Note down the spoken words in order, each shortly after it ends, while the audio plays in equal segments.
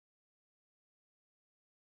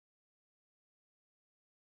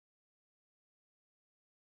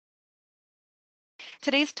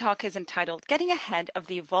Today's talk is entitled Getting Ahead of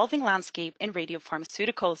the Evolving Landscape in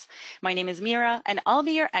Radiopharmaceuticals. My name is Mira, and I'll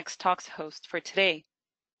be your X-Talks host for today.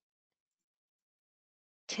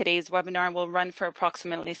 Today's webinar will run for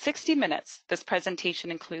approximately 60 minutes. This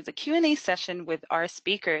presentation includes a Q&A session with our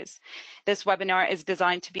speakers. This webinar is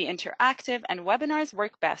designed to be interactive, and webinars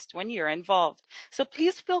work best when you're involved. So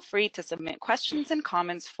please feel free to submit questions and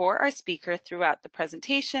comments for our speaker throughout the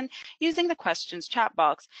presentation using the questions chat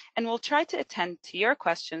box, and we'll try to attend to your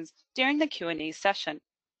questions during the Q&A session.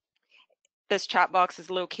 This chat box is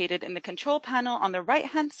located in the control panel on the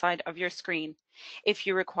right-hand side of your screen. If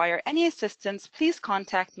you require any assistance, please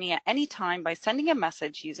contact me at any time by sending a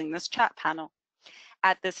message using this chat panel.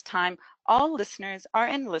 At this time, all listeners are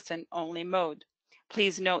in listen-only mode.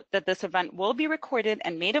 Please note that this event will be recorded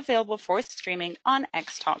and made available for streaming on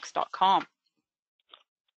xtalks.com.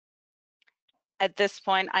 At this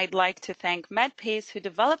point, I'd like to thank Medpace, who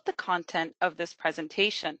developed the content of this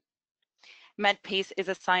presentation. Medpace is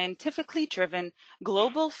a scientifically driven,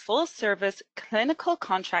 global, full-service clinical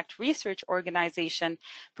contract research organization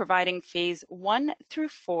providing phase 1 through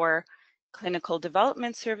 4 clinical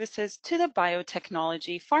development services to the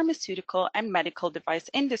biotechnology, pharmaceutical, and medical device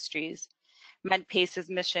industries. Medpace's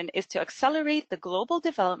mission is to accelerate the global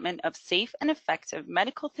development of safe and effective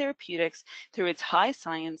medical therapeutics through its high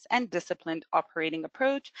science and disciplined operating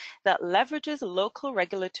approach that leverages local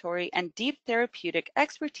regulatory and deep therapeutic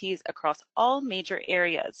expertise across all major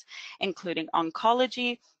areas, including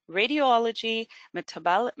oncology, radiology,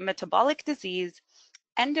 metabolic disease,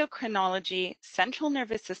 endocrinology, central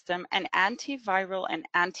nervous system, and antiviral and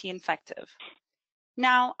anti-infective.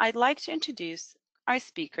 Now, I'd like to introduce our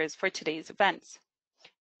speakers for today's events.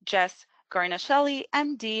 Jess Garnaschelli,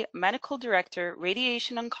 MD, Medical Director,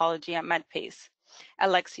 Radiation Oncology at Medpace.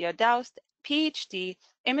 Alexia Daust, PhD,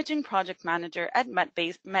 Imaging Project Manager at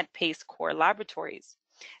Medpace Core Laboratories.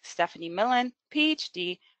 Stephanie Millen,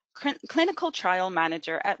 PhD, Clinical Trial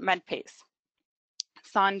Manager at Medpace.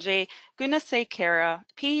 Sanjay Gunasekera,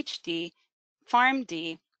 PhD,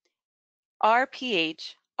 PharmD,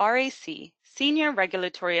 RPH, RAC, Senior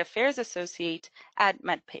Regulatory Affairs Associate at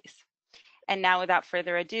Medpace. And now, without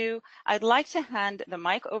further ado, I'd like to hand the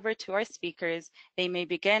mic over to our speakers. They may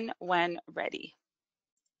begin when ready.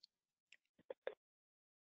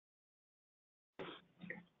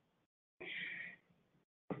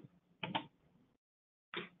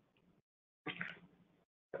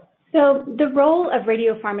 So the role of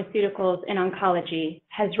radiopharmaceuticals in oncology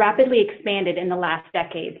has rapidly expanded in the last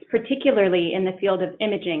decades, particularly in the field of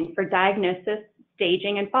imaging for diagnosis,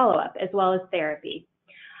 staging, and follow-up, as well as therapy.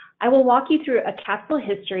 I will walk you through a capsule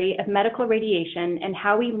history of medical radiation and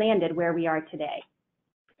how we landed where we are today.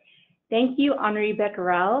 Thank you, Henri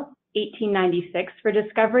Becquerel, 1896, for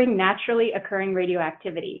discovering naturally occurring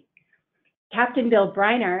radioactivity. Captain Bill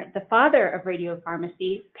Briner, the father of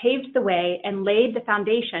radiopharmacy, paved the way and laid the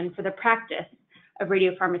foundation for the practice of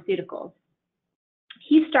radiopharmaceuticals.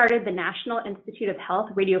 He started the National Institute of Health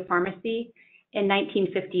Radiopharmacy in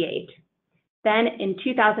 1958. Then in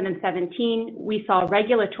 2017, we saw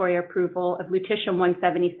regulatory approval of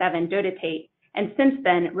lutetium-177 dotatate, and since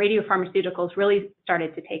then, radiopharmaceuticals really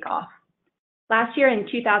started to take off. Last year in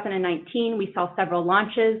 2019, we saw several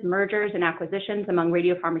launches, mergers, and acquisitions among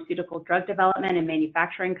radiopharmaceutical drug development and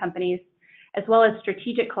manufacturing companies, as well as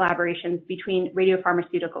strategic collaborations between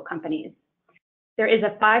radiopharmaceutical companies. There is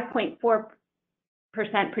a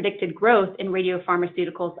 5.4% predicted growth in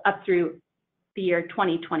radiopharmaceuticals up through the year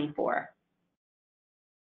 2024.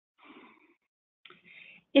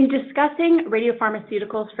 In discussing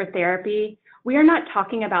radiopharmaceuticals for therapy, we are not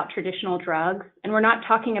talking about traditional drugs, and we're not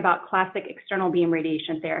talking about classic external beam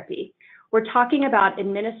radiation therapy. We're talking about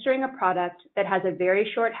administering a product that has a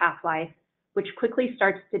very short half-life, which quickly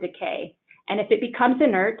starts to decay. And if it becomes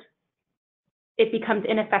inert, it becomes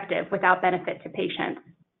ineffective without benefit to patients.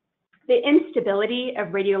 The instability of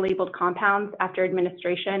radiolabeled compounds after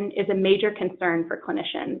administration is a major concern for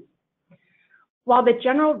clinicians. While the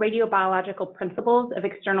general radiobiological principles of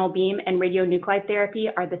external beam and radionuclide therapy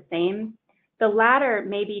are the same, the latter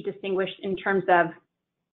may be distinguished in terms of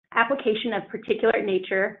application of particulate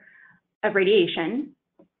nature of radiation,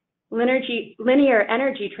 linear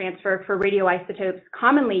energy transfer for radioisotopes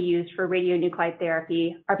commonly used for radionuclide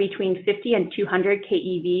therapy are between 50 and 200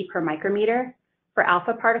 keV per micrometer for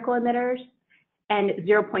alpha particle emitters and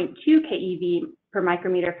 0.2 keV per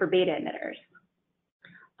micrometer for beta emitters.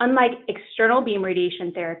 Unlike external beam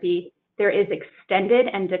radiation therapy, there is extended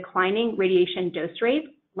and declining radiation dose rates,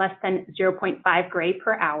 less than 0.5 gray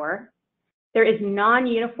per hour. There is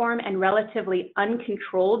non-uniform and relatively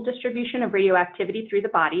uncontrolled distribution of radioactivity through the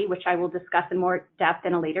body, which I will discuss in more depth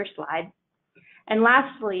in a later slide. And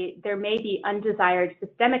lastly, there may be undesired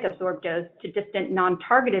systemic absorbed dose to distant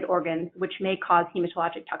non-targeted organs, which may cause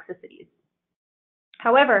hematologic toxicities.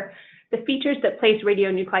 However, the features that place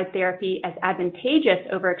radionuclide therapy as advantageous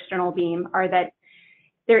over external beam are that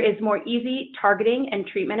there is more easy targeting and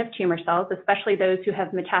treatment of tumor cells, especially those who have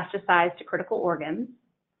metastasized to critical organs.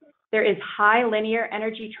 There is high linear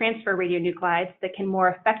energy transfer radionuclides that can more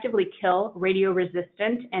effectively kill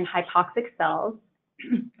radioresistant and hypoxic cells.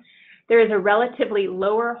 There is a relatively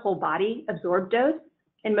lower whole body absorbed dose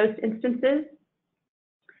in most instances.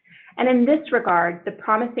 And in this regard, the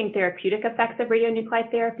promising therapeutic effects of radionuclide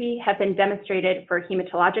therapy have been demonstrated for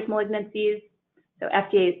hematologic malignancies, so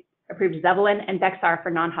FDA approved Zevalin and Bexar for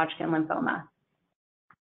non-Hodgkin lymphoma.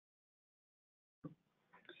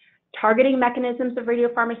 Targeting mechanisms of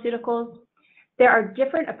radiopharmaceuticals. There are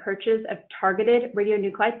different approaches of targeted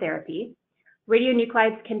radionuclide therapy.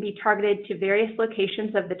 Radionuclides can be targeted to various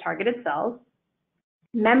locations of the targeted cells.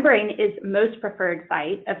 Membrane is most preferred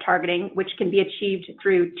site of targeting, which can be achieved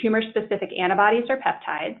through tumor-specific antibodies or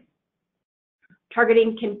peptides.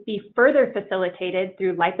 Targeting can be further facilitated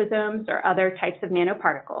through liposomes or other types of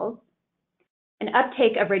nanoparticles. An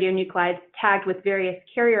uptake of radionuclides tagged with various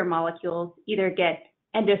carrier molecules either get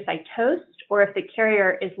endocytosed, or if the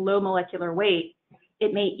carrier is low molecular weight,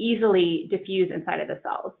 it may easily diffuse inside of the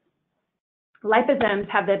cells. Liposomes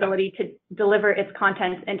have the ability to deliver its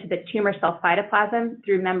contents into the tumor cell cytoplasm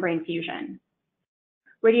through membrane fusion.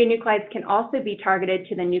 Radionuclides can also be targeted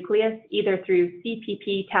to the nucleus either through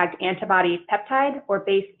CPP-tagged antibody peptide or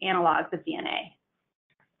base analogs of DNA.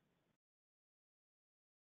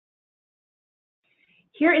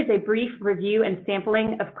 Here is a brief review and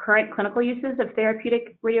sampling of current clinical uses of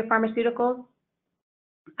therapeutic radiopharmaceuticals.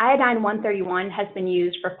 Iodine-131 has been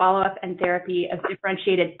used for follow-up and therapy of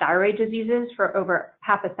differentiated thyroid diseases for over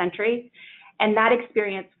half a century, and that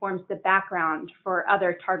experience forms the background for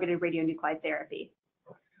other targeted radionuclide therapy.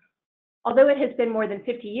 Although it has been more than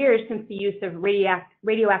 50 years since the use of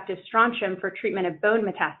radioactive strontium for treatment of bone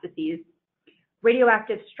metastases,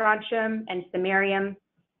 radioactive strontium and samarium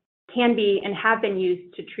can be and have been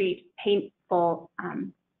used to treat painful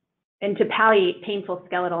and to palliate painful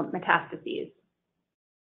skeletal metastases.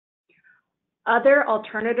 Other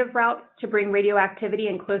alternative routes to bring radioactivity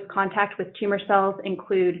in close contact with tumor cells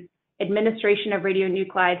include administration of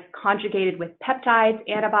radionuclides conjugated with peptides,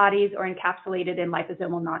 antibodies, or encapsulated in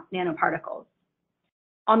liposomal nanoparticles.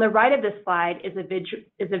 On the right of this slide is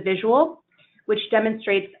a visual which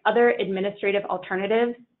demonstrates other administrative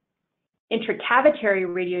alternatives. Intracavitary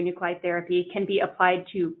radionuclide therapy can be applied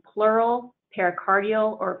to pleural,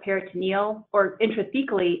 pericardial, or peritoneal, or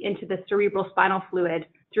intrathecally into the cerebral spinal fluid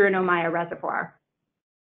through an Ommaya reservoir.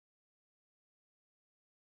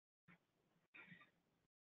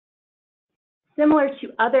 Similar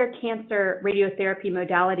to other cancer radiotherapy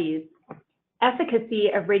modalities, efficacy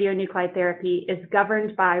of radionuclide therapy is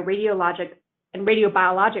governed by radiologic and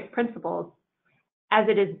radiobiologic principles, as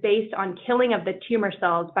it is based on killing of the tumor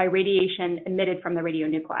cells by radiation emitted from the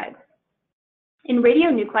radionuclides. In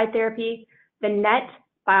radionuclide therapy, the net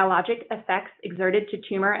biologic effects exerted to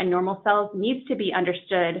tumor and normal cells needs to be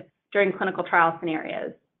understood during clinical trial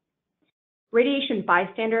scenarios. Radiation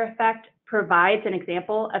bystander effect provides an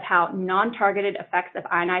example of how non-targeted effects of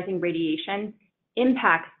ionizing radiation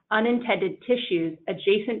impacts unintended tissues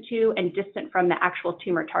adjacent to and distant from the actual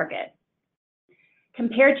tumor target.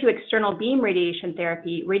 Compared to external beam radiation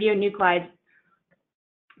therapy, radionuclide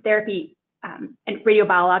therapy and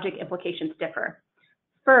radiobiologic implications differ.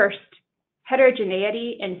 First,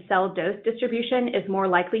 heterogeneity in cell dose distribution is more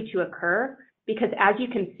likely to occur because, as you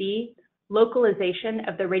can see, localization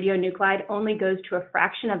of the radionuclide only goes to a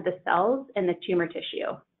fraction of the cells in the tumor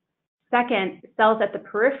tissue. Second, cells at the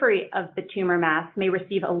periphery of the tumor mass may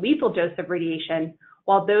receive a lethal dose of radiation,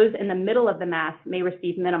 while those in the middle of the mass may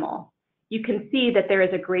receive minimal. You can see that there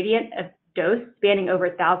is a gradient of dose spanning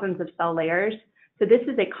over thousands of cell layers, so this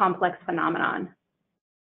is a complex phenomenon.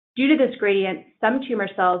 Due to this gradient, some tumor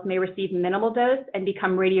cells may receive minimal dose and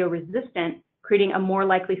become radioresistant, creating a more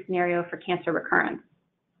likely scenario for cancer recurrence.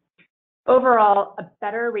 Overall, a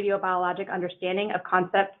better radiobiologic understanding of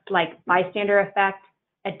concepts like bystander effect,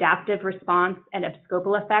 adaptive response, and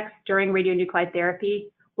abscopal effects during radionuclide therapy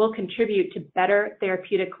will contribute to better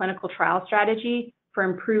therapeutic clinical trial strategy for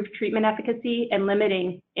improved treatment efficacy and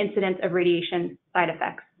limiting incidence of radiation side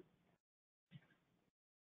effects.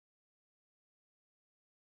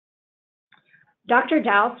 Dr.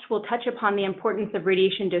 Daust will touch upon the importance of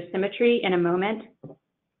radiation dosimetry in a moment.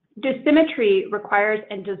 Dosimetry requires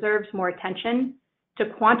and deserves more attention to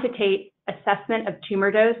quantitate assessment of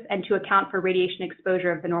tumor dose and to account for radiation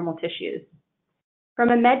exposure of the normal tissues. From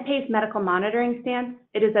a Medpace medical monitoring stance,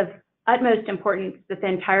 it is of utmost importance that the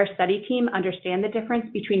entire study team understand the difference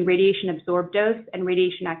between radiation absorbed dose and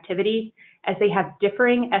radiation activity, as they have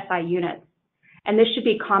differing SI units. And this should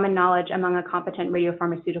be common knowledge among a competent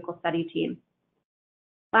radiopharmaceutical study team.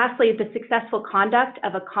 Lastly, the successful conduct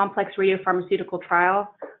of a complex radiopharmaceutical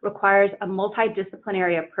trial requires a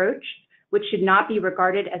multidisciplinary approach, which should not be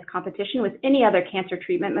regarded as competition with any other cancer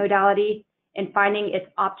treatment modality in finding its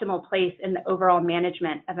optimal place in the overall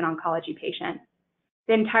management of an oncology patient.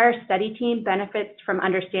 The entire study team benefits from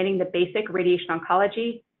understanding the basic radiation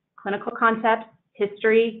oncology, clinical concepts,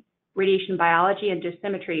 history, radiation biology, and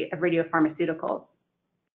dosimetry of radiopharmaceuticals.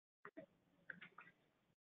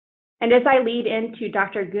 And as I lead into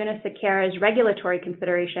Dr. Guna Sekera's regulatory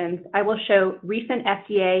considerations, I will show recent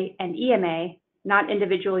FDA and EMA, not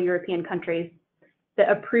individual European countries, the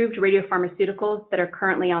approved radiopharmaceuticals that are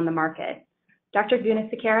currently on the market. Dr. Guna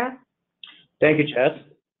Sekera? Thank you, Jess.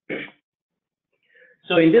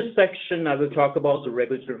 So in this section, I will talk about the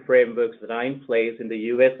regulatory frameworks that are in place in the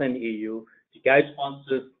US and EU to guide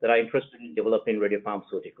sponsors that are interested in developing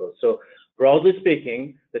radiopharmaceuticals. So broadly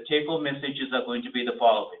speaking, the take-home messages are going to be the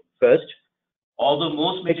following. First, although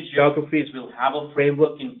most major geographies will have a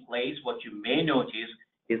framework in place, what you may notice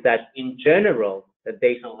is that in general, that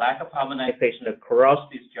there's a lack of harmonization across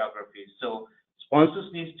these geographies. So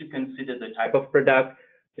sponsors need to consider the type of product,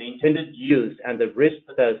 the intended use, and the risks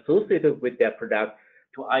that are associated with their product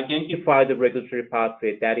to identify the regulatory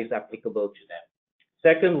pathway that is applicable to them.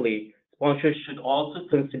 Secondly, sponsors should also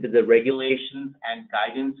consider the regulations and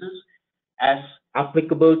guidances as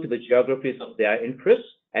applicable to the geographies of their interest.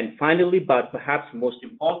 And finally, but perhaps most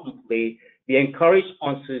importantly, we encourage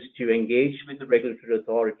sponsors to engage with the regulatory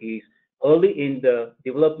authorities early in the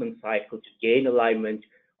development cycle to gain alignment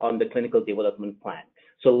on the clinical development plan.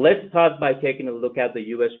 So let's start by taking a look at the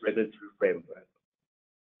US regulatory framework.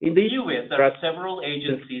 In the US, there are several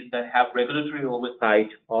agencies that have regulatory oversight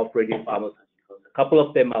of radiopharmaceuticals. A couple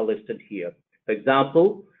of them are listed here. For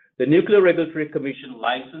example, the Nuclear Regulatory Commission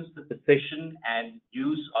licensed the possession and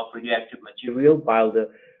use of radioactive material, while the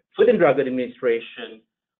Food and Drug Administration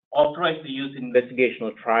authorized the use in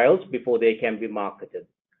investigational trials before they can be marketed.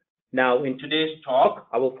 Now, in today's talk,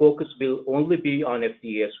 our focus will only be on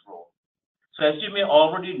FDA's role. So as you may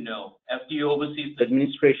already know, FDA oversees the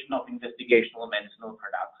administration of investigational medicinal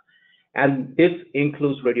products. And this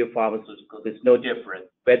includes radiopharmaceuticals. It's no different,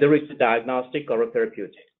 whether it's a diagnostic or a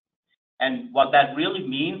therapeutic. And what that really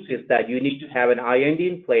means is that you need to have an IND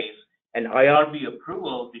in place and IRB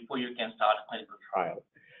approval before you can start a clinical trial.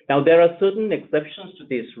 Now, there are certain exceptions to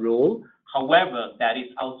this rule. However, that is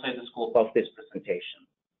outside the scope of this presentation.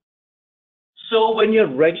 So when you're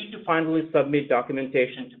ready to finally submit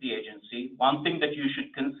documentation to the agency, one thing that you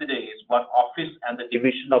should consider is what office and the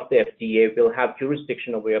division of the FDA will have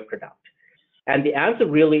jurisdiction over your product. And the answer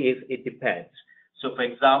really is it depends. So for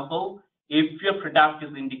example, if your product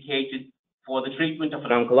is indicated for the treatment of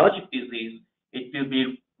an oncologic disease, it will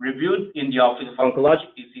be reviewed in the Office of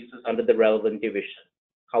Oncologic Diseases under the relevant division.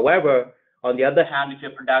 However, on the other hand, if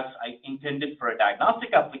your products are intended for a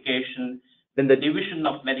diagnostic application, then the Division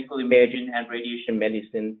of Medical Imaging and Radiation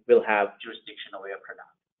Medicine will have jurisdiction over your product.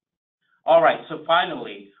 All right, so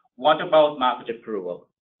finally, what about market approval?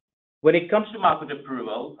 When it comes to market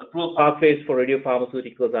approval pathways for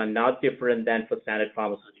radiopharmaceuticals are not different than for standard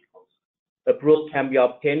pharmaceuticals. Approval can be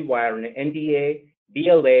obtained via an NDA,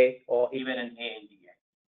 BLA, or even an ANDA.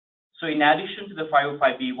 So in addition to the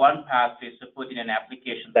 505(b)(1) pathway supporting an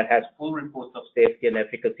application that has full reports of safety and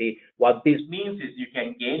efficacy, what this means is you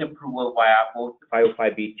can gain approval via both the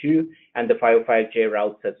 505(b)(2) and the 505(j)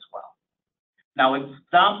 routes as well. Now,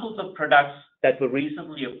 examples of products that were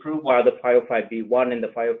recently approved via the 505(b)(1) and the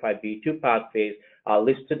 505(b)(2) pathways are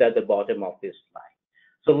listed at the bottom of this slide.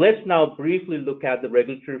 So let's now briefly look at the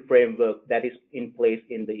regulatory framework that is in place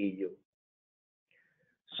in the EU.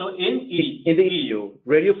 So in the EU,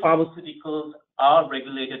 radiopharmaceuticals are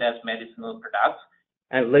regulated as medicinal products,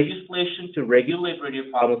 and legislation to regulate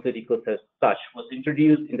radiopharmaceuticals as such was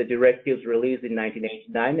introduced in the directives released in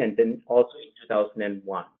 1989 and then also in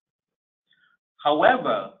 2001.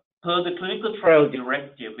 However, per the Clinical Trial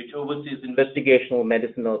Directive, which oversees investigational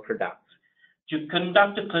medicinal products, to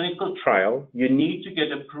conduct a clinical trial, you need to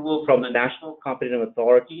get approval from the National Competent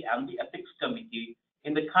Authority and the Ethics Committee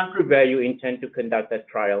in the country where you intend to conduct that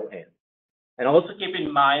trial in. And also keep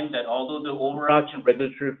in mind that although the overarching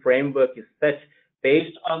regulatory framework is set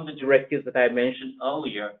based on the directives that I mentioned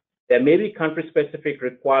earlier, there may be country-specific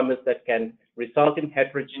requirements that can result in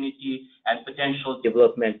heterogeneity and potential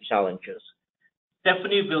development challenges.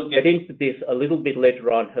 Stephanie will get into this a little bit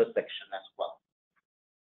later on her section as well.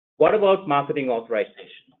 What about marketing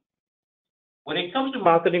authorization? When it comes to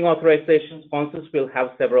marketing authorization, sponsors will have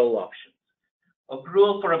several options.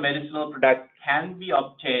 Approval for a medicinal product can be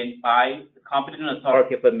obtained by the competent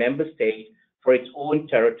authority of a member state for its own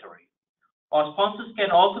territory. Or sponsors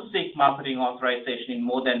can also seek marketing authorization in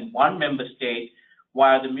more than one member state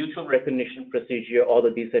via the mutual recognition procedure or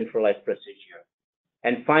the decentralized procedure.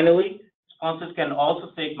 And finally, sponsors can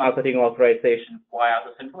also seek marketing authorization via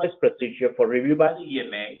the centralized procedure for review by the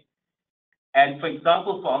EMA. And for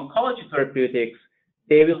example, for oncology therapeutics,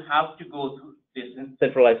 they will have to go through this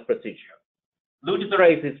centralized procedure.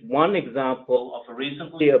 Lutathera is one example of a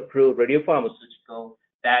recently approved radiopharmaceutical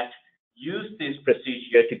that used this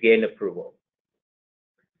procedure to gain approval.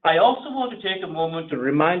 I also want to take a moment to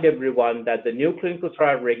remind everyone that the new clinical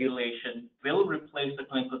trial regulation will replace the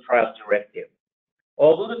clinical trials directive.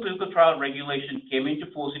 Although the clinical trial regulation came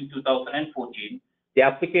into force in 2014, the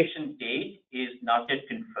application date is not yet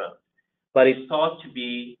confirmed, but is thought to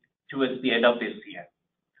be towards the end of this year.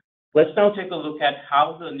 Let's now take a look at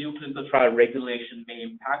how the new clinical trial regulation may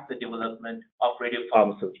impact the development of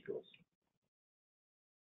radiopharmaceuticals.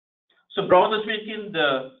 So broadly speaking,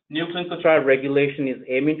 the new clinical trial regulation is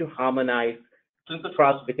aiming to harmonize clinical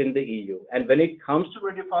trials within the EU. And when it comes to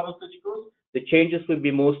radiopharmaceuticals, the changes will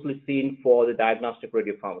be mostly seen for the diagnostic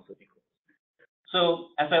radiopharmaceuticals. So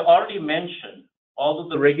as I already mentioned, although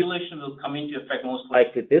the regulation will come into effect most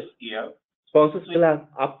likely this year, sponsors will have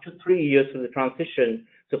up to 3 years for the transition,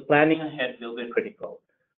 so planning ahead will be critical.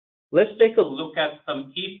 Let's take a look at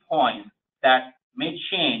some key points that may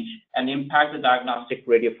change and impact the diagnostic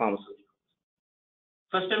radiopharmaceuticals.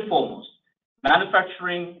 First and foremost,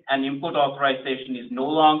 manufacturing and import authorization is no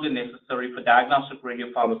longer necessary for diagnostic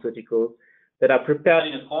radiopharmaceuticals that are prepared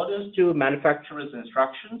in accordance to manufacturers'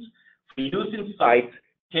 instructions for use in sites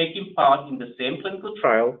taking part in the same clinical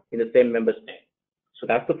trial in the same member state. So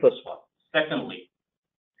that's the first one. Secondly,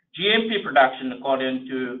 GMP production according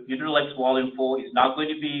to Uteralex Volume 4 is not going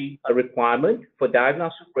to be a requirement for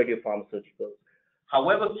diagnostic radiopharmaceuticals.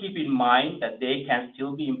 However, keep in mind that they can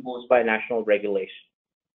still be imposed by national regulation.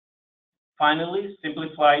 Finally,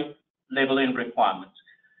 simplified labeling requirements.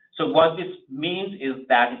 So what this means is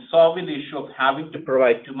that it's solving the issue of having to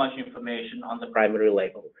provide too much information on the primary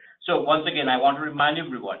label. So once again, I want to remind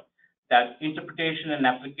everyone that interpretation and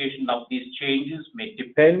application of these changes may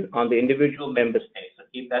depend on the individual member states. So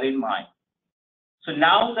keep that in mind. So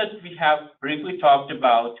now that we have briefly talked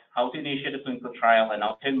about how to initiate a clinical trial and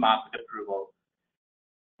obtain market approval,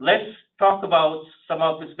 let's talk about some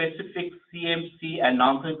of the specific CMC and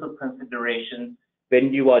non-clinical considerations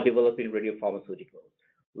when you are developing radiopharmaceuticals.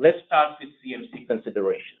 Let's start with CMC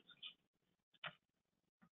considerations.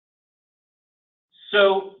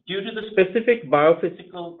 So due to the specific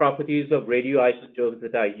biophysical properties of radioisotopes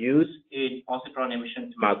that are used in positron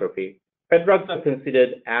emission tomography, PET drugs are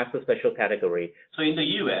considered as a special category. So in the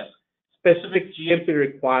US, specific GMP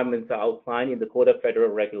requirements are outlined in the Code of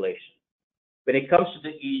Federal Regulation. When it comes to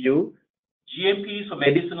the EU, GMPs for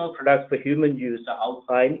medicinal products for human use are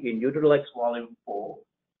outlined in Uteralex Volume 4,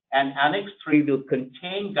 and Annex 3 will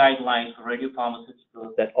contain guidelines for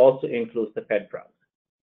radiopharmaceuticals that also includes the PET drugs.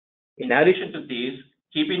 In addition to these,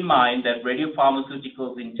 keep in mind that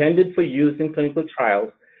radiopharmaceuticals intended for use in clinical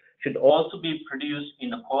trials should also be produced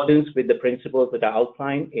in accordance with the principles that are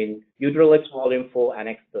outlined in Uteralex Volume 4,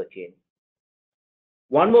 Annex 13.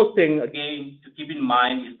 One more thing, again, to keep in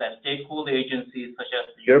mind is that stakeholder agencies such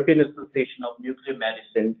as the European Association of Nuclear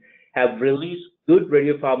Medicine have released good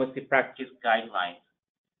radiopharmacy practice guidelines.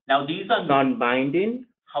 Now, these are non-binding.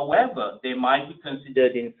 However, they might be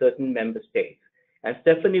considered in certain member states. And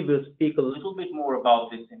Stephanie will speak a little bit more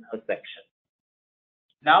about this in her section.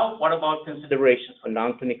 Now, what about considerations for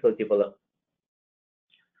non-clinical development?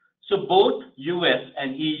 So both US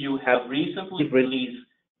and EU have recently released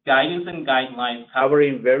guidance and guidelines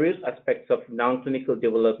covering various aspects of non-clinical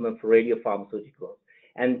development for radiopharmaceuticals.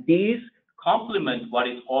 And these complement what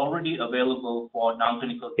is already available for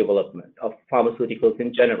non-clinical development of pharmaceuticals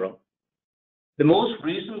in general. The most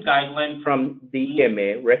recent guideline from the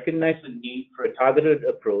EMA recognized the need for a targeted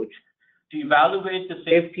approach to evaluate the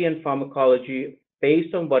safety and pharmacology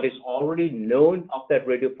based on what is already known of that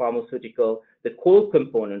radiopharmaceutical, the cold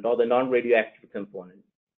component or the non-radioactive component.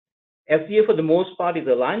 FDA, for the most part, is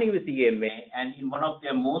aligning with the EMA, and in one of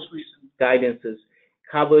their most recent guidances,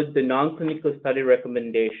 covered the non-clinical study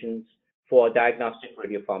recommendations for diagnostic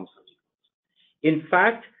radiopharmaceuticals. In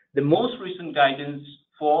fact, the most recent guidance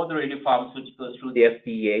for the radiopharmaceuticals through the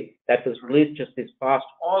FDA that was released just this past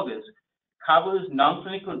August covers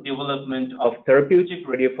non-clinical development of therapeutic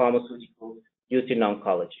radiopharmaceuticals used in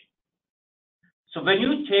oncology. So when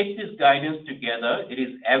you take this guidance together, it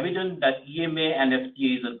is evident that EMA and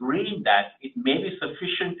FDA is agreeing that it may be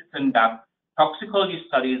sufficient to conduct toxicology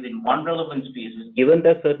studies in one relevant species, given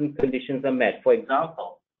that certain conditions are met. For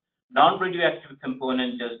example, non-radioactive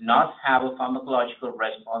component does not have a pharmacological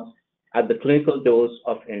response at the clinical dose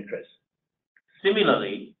of interest.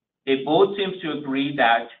 Similarly, they both seem to agree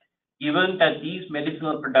that given that these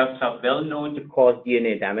medicinal products are well known to cause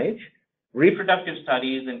DNA damage, reproductive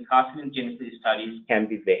studies and carcinogenicity studies can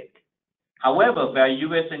be waived. However, where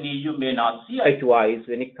US and EU may not see eye to eye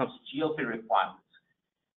when it comes to GLP requirements.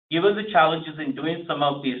 Given the challenges in doing some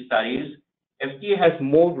of these studies, FDA has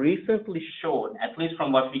more recently shown, at least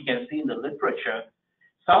from what we can see in the literature,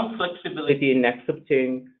 some flexibility in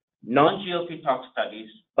accepting non-GLP tox studies,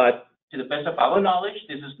 but to the best of our knowledge,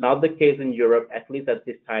 this is not the case in Europe, at least at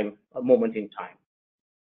this time, a moment in time.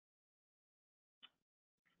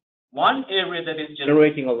 One area that is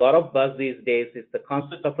generating a lot of buzz these days is the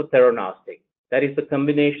concept of a theranostic. That is the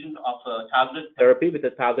combination of a targeted therapy with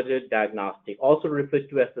a targeted diagnostic, also referred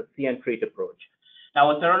to as the see and treat approach.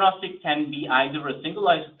 Now, a theranostic can be either a single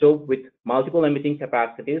isotope with multiple emitting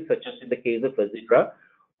capacities, such as in the case of Azidra,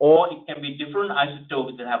 or it can be different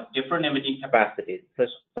isotopes that have different emitting capacities,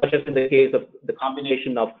 such as in the case of the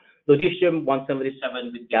combination of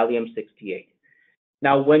lutetium-177 with gallium-68.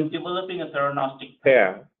 Now, when developing a theranostic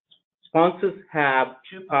pair, sponsors have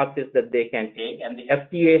two pathways that they can take, and the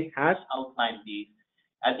FDA has outlined these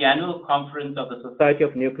at the annual conference of the Society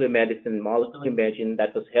of Nuclear Medicine and Molecular Imaging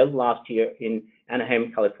that was held last year in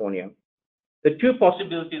Anaheim, California. The two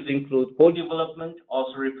possibilities include co-development,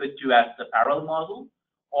 also referred to as the parallel model,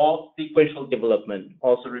 or sequential development,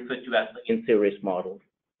 also referred to as the in-series model.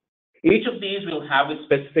 Each of these will have its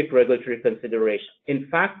specific regulatory consideration. In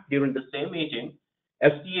fact, during the same meeting,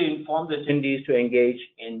 FDA informed attendees to engage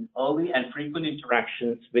in early and frequent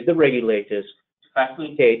interactions with the regulators to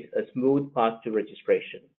facilitate a smooth path to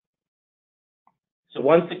registration. So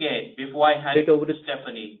once again, before I hand it over to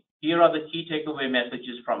Stephanie, here are the key takeaway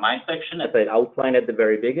messages from my section, as I outlined at the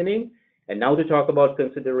very beginning. And now to talk about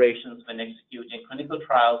considerations when executing clinical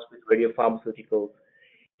trials with radiopharmaceuticals,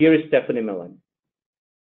 here is Stephanie Millen.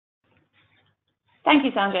 Thank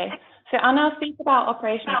you, Sanjay. So I'll now speak about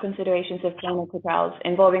operational considerations of clinical trials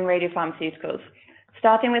involving radiopharmaceuticals,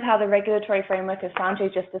 starting with how the regulatory framework, as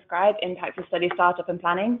Sanjay just described, impacts the study startup and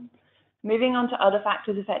planning, moving on to other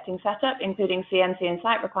factors affecting setup, including CMC and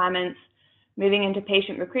site requirements, moving into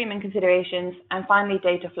patient recruitment considerations, and finally,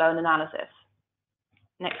 data flow and analysis.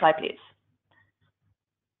 Next slide, please.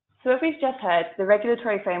 So as we've just heard, the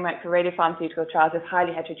regulatory framework for radiopharmaceutical trials is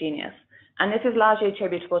highly heterogeneous, and this is largely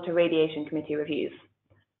attributable to radiation committee reviews.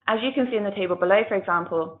 As you can see in the table below, for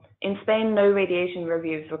example, in Spain, no radiation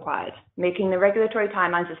review is required, making the regulatory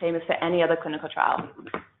timelines the same as for any other clinical trial.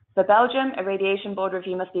 For Belgium, a radiation board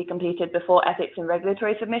review must be completed before ethics and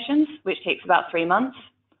regulatory submissions, which takes about 3 months.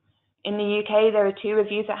 In the UK, there are 2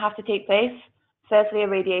 reviews that have to take place. Firstly, a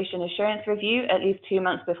radiation assurance review at least 2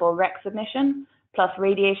 months before REC submission, plus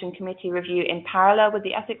radiation committee review in parallel with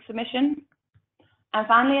the ethics submission. And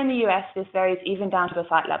finally, in the US, this varies even down to a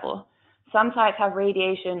site level. Some sites have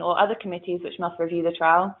radiation or other committees which must review the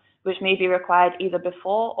trial, which may be required either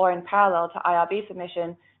before or in parallel to IRB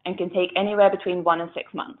submission and can take anywhere between 1 and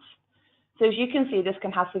 6 months. So as you can see, this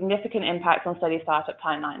can have significant impacts on study startup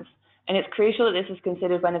timelines. And it's crucial that this is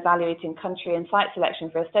considered when evaluating country and site selection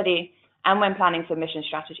for a study and when planning submission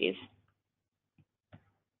strategies.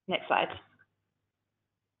 Next slide.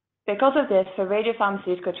 Because of this, for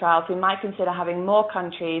radiopharmaceutical trials, we might consider having more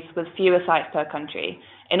countries with fewer sites per country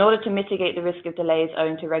in order to mitigate the risk of delays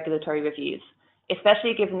owing to regulatory reviews,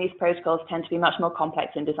 especially given these protocols tend to be much more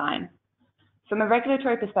complex in design. From a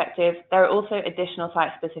regulatory perspective, there are also additional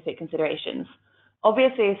site-specific considerations.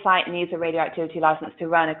 Obviously, a site needs a radioactivity license to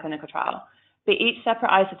run a clinical trial, but each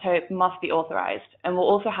separate isotope must be authorized and will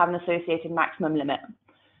also have an associated maximum limit.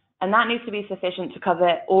 And that needs to be sufficient to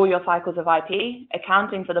cover all your cycles of IP,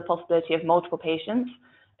 accounting for the possibility of multiple patients,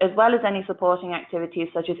 as well as any supporting activities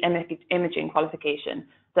such as imaging qualification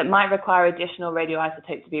that might require additional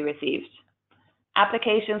radioisotope to be received.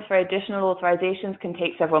 Applications for additional authorizations can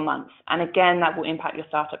take several months, and again, that will impact your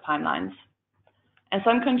startup timelines. And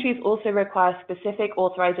some countries also require specific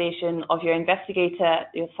authorization of your investigator,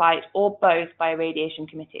 your site, or both by a radiation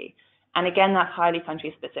committee. And again, that's highly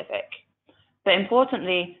country specific. But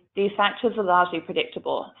importantly, these factors are largely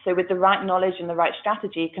predictable, so with the right knowledge and the right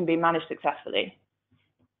strategy can be managed successfully.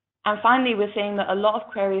 And finally, we're seeing that a lot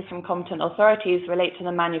of queries from competent authorities relate to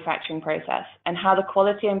the manufacturing process and how the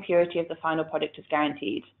quality and purity of the final product is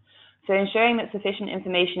guaranteed. So ensuring that sufficient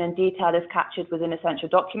information and detail is captured within essential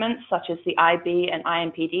documents, such as the IB and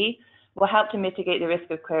IMPD, will help to mitigate the risk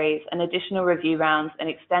of queries and additional review rounds and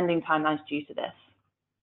extending timelines due to this.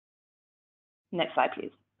 Next slide,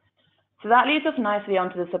 please. So that leads us nicely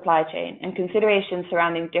onto the supply chain and considerations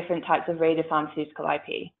surrounding different types of radiopharmaceutical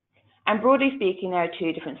IP. And broadly speaking, there are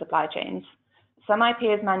two different supply chains. Some IP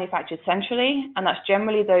is manufactured centrally, and that's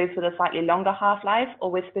generally those with a slightly longer half-life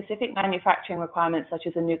or with specific manufacturing requirements such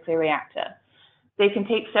as a nuclear reactor. They can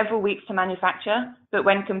take several weeks to manufacture, but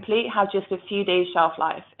when complete have just a few days shelf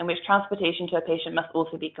life, in which transportation to a patient must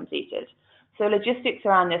also be completed. So logistics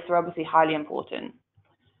around this are obviously highly important.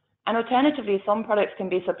 And alternatively, some products can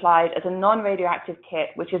be supplied as a non-radioactive kit,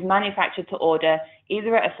 which is manufactured to order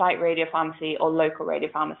either at a site radiopharmacy or local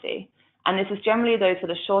radiopharmacy. And this is generally those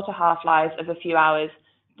with a shorter half-lives of a few hours,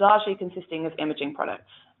 largely consisting of imaging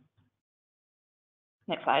products.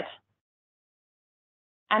 Next slide.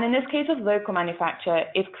 And in this case of local manufacture,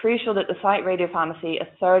 it's crucial that the site radiopharmacy is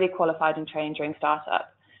thoroughly qualified and trained during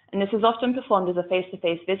startup. And this is often performed as a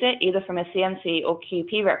face-to-face visit, either from a CMC or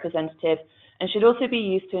QP representative, and should also be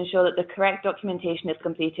used to ensure that the correct documentation is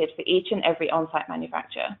completed for each and every on-site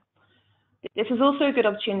manufacturer. This is also a good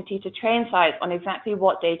opportunity to train sites on exactly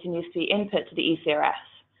what data needs to be input to the ECRS.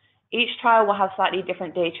 Each trial will have slightly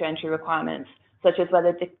different data entry requirements, such as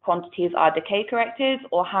whether the quantities are decay corrected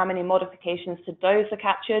or how many modifications to dose are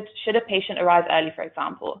captured should a patient arrive early, for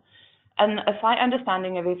example. And a site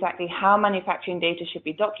understanding of exactly how manufacturing data should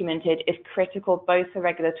be documented is critical both for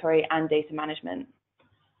regulatory and data management.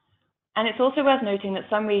 And it's also worth noting that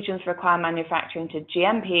some regions require manufacturing to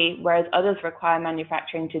GMP, whereas others require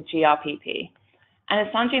manufacturing to GRPP. And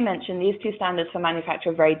as Sanjay mentioned, these two standards for manufacture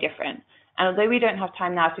are very different. And although we don't have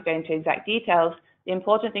time now to go into exact details, the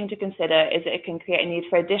important thing to consider is that it can create a need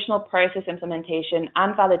for additional process implementation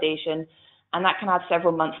and validation, and that can add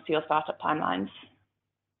several months to your startup timelines.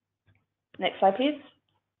 Next slide, please.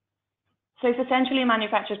 So for centrally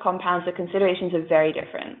manufactured compounds, the considerations are very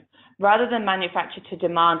different. Rather than manufactured to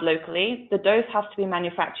demand locally, the dose has to be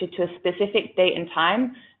manufactured to a specific date and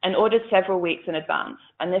time and ordered several weeks in advance,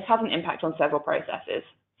 and this has an impact on several processes.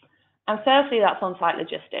 And firstly, that's on-site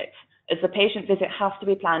logistics, as the patient visit has to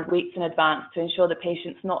be planned weeks in advance to ensure the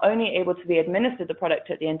patient's not only able to be administered the product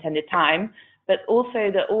at the intended time, but also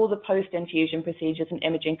that all the post-infusion procedures and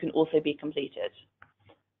imaging can also be completed.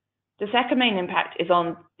 The second main impact is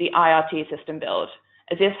on the IRT system build,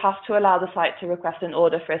 as this has to allow the site to request an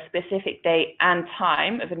order for a specific date and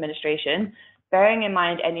time of administration, bearing in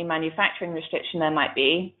mind any manufacturing restriction there might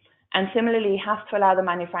be, and similarly has to allow the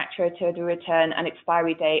manufacturer to return an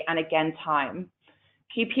expiry date and again time.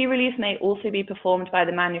 QP release may also be performed by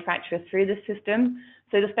the manufacturer through the system,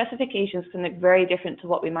 so the specifications can look very different to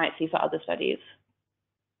what we might see for other studies.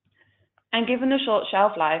 And given the short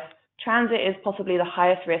shelf life, transit is possibly the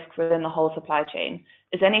highest risk within the whole supply chain,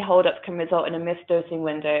 as any holdups can result in a missed dosing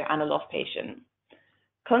window and a lost patient.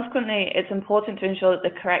 Consequently, it's important to ensure that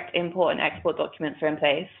the correct import and export documents are in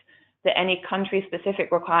place, that any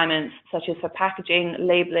country-specific requirements, such as for packaging,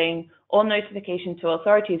 labeling, or notification to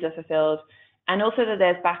authorities are fulfilled, and also that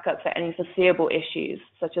there's backup for any foreseeable issues,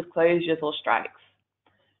 such as closures or strikes.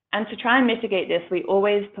 And to try and mitigate this, we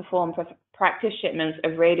always perform practice shipments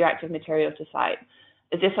of radioactive material to site,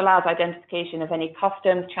 as this allows identification of any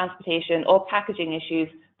customs, transportation, or packaging issues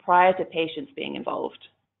prior to patients being involved.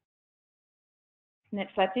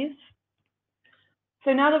 Next slide, please.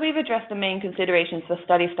 So now that we've addressed the main considerations for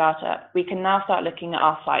study startup, we can now start looking at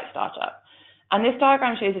our site startup. And this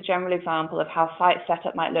diagram shows a general example of how site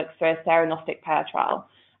setup might look for a theranostic pair trial.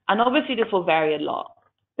 And obviously this will vary a lot,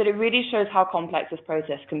 but it really shows how complex this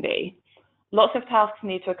process can be. Lots of tasks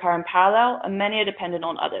need to occur in parallel, and many are dependent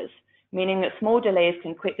on others, meaning that small delays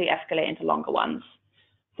can quickly escalate into longer ones.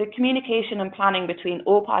 So communication and planning between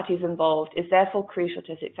all parties involved is therefore crucial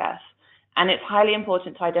to success, and it's highly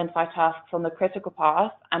important to identify tasks on the critical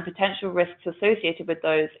path and potential risks associated with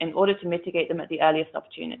those in order to mitigate them at the earliest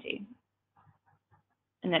opportunity.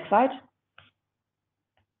 And next slide.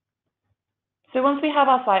 So once we have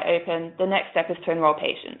our site open, the next step is to enroll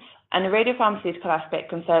patients, and the radiopharmaceutical aspect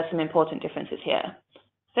confers some important differences here.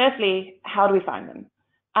 Firstly, how do we find them?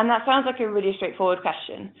 And that sounds like a really straightforward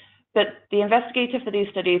question, but the investigator for these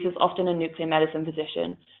studies is often a nuclear medicine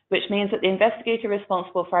physician, which means that the investigator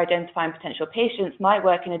responsible for identifying potential patients might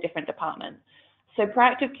work in a different department. So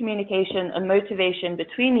proactive communication and motivation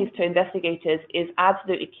between these two investigators is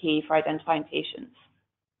absolutely key for identifying patients.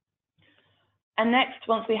 And next,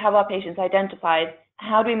 once we have our patients identified,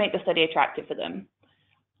 how do we make the study attractive for them?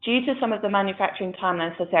 Due to some of the manufacturing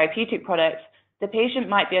timelines for therapeutic products, the patient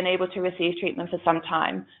might be unable to receive treatment for some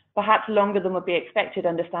time, perhaps longer than would be expected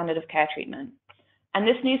under standard of care treatment. And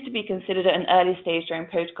this needs to be considered at an early stage during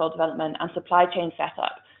protocol development and supply chain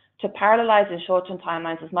setup to parallelize and shorten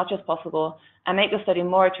timelines as much as possible and make the study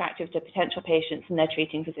more attractive to potential patients and their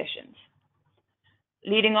treating physicians.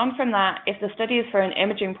 Leading on from that, if the study is for an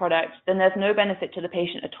imaging product, then there's no benefit to the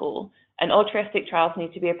patient at all, and altruistic trials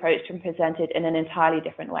need to be approached and presented in an entirely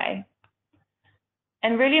different way.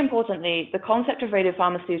 And really importantly, the concept of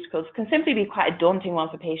radiopharmaceuticals can simply be quite a daunting one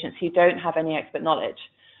for patients who don't have any expert knowledge.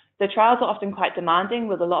 The trials are often quite demanding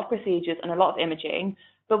with a lot of procedures and a lot of imaging,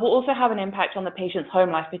 but will also have an impact on the patient's home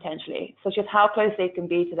life potentially, such as how close they can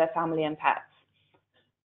be to their family and pets.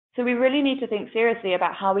 So we really need to think seriously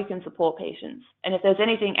about how we can support patients, and if there's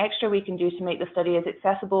anything extra we can do to make the study as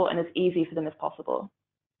accessible and as easy for them as possible.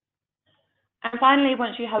 And finally,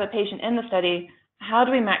 once you have a patient in the study, how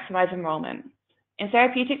do we maximize enrollment? In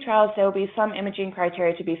therapeutic trials, there will be some imaging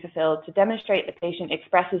criteria to be fulfilled to demonstrate the patient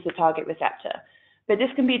expresses the target receptor, but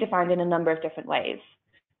this can be defined in a number of different ways.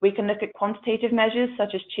 We can look at quantitative measures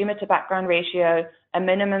such as tumor to background ratio, a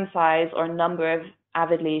minimum size or number of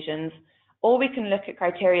avid lesions, or we can look at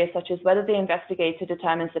criteria such as whether the investigator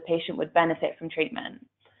determines the patient would benefit from treatment.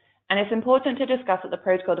 And it's important to discuss at the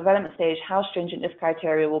protocol development stage how stringent this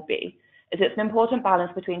criteria will be, as it's an important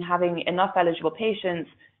balance between having enough eligible patients,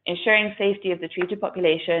 ensuring safety of the treated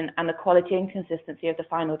population, and the quality and consistency of the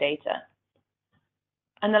final data.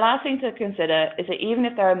 And the last thing to consider is that even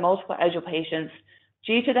if there are multiple eligible patients,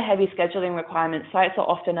 due to the heavy scheduling requirements, sites are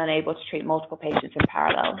often unable to treat multiple patients in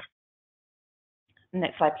parallel.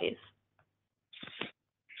 Next slide, please.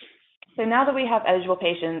 So now that we have eligible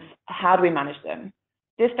patients, how do we manage them?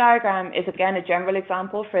 This diagram is again a general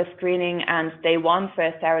example for a screening and day one for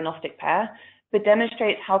a theranostic pair, but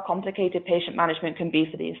demonstrates how complicated patient management can be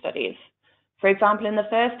for these studies. For example, in the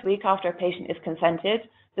first week after a patient is consented,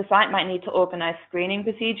 the site might need to organize screening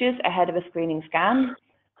procedures ahead of a screening scan,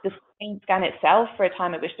 the screening scan itself for a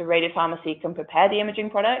time at which the radiopharmacy can prepare the imaging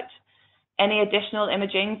product, any additional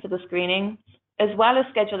imaging for the screening, as well as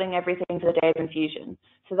scheduling everything for the day of infusion.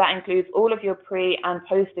 So that includes all of your pre and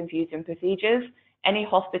post-infusion procedures, any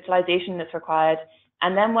hospitalization that's required,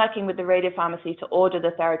 and then working with the radiopharmacy to order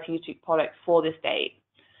the therapeutic product for this date.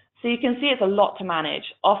 So you can see it's a lot to manage,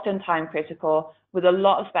 often time critical, with a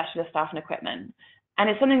lot of specialist staff and equipment. And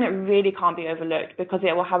it's something that really can't be overlooked because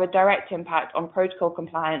it will have a direct impact on protocol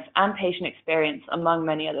compliance and patient experience, among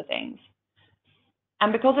many other things.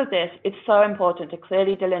 And because of this, it's so important to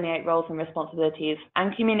clearly delineate roles and responsibilities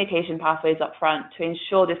and communication pathways up front to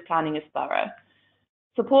ensure this planning is thorough.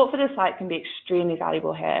 Support for the site can be extremely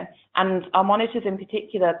valuable here, and our monitors in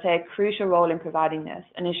particular play a crucial role in providing this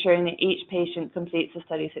and ensuring that each patient completes the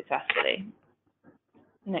study successfully.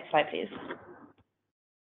 Next slide, please.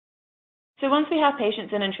 So once we have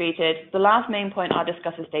patients in and treated, the last main point I'll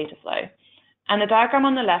discuss is data flow. And the diagram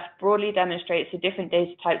on the left broadly demonstrates the different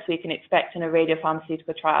data types we can expect in a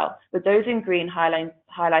radiopharmaceutical trial, with those in green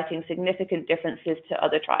highlighting significant differences to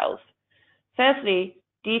other trials. Firstly,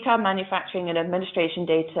 detailed manufacturing and administration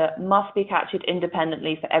data must be captured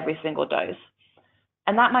independently for every single dose.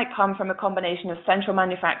 And that might come from a combination of central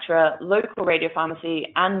manufacturer, local radiopharmacy,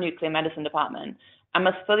 and nuclear medicine department, and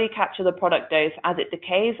must fully capture the product dose as it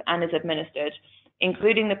decays and is administered,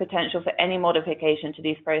 including the potential for any modification to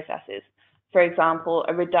these processes. For example,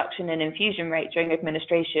 a reduction in infusion rate during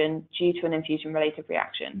administration due to an infusion-related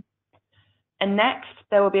reaction. And next,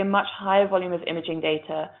 there will be a much higher volume of imaging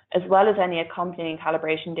data, as well as any accompanying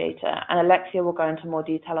calibration data, and Alexia will go into more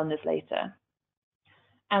detail on this later.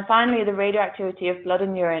 And finally, the radioactivity of blood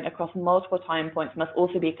and urine across multiple time points must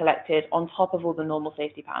also be collected on top of all the normal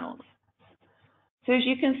safety panels. So as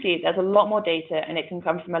you can see, there's a lot more data, and it can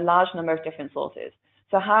come from a large number of different sources.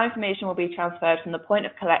 So how information will be transferred from the point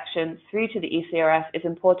of collection through to the ECRS is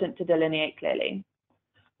important to delineate clearly.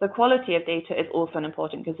 The quality of data is also an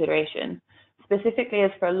important consideration. Specifically,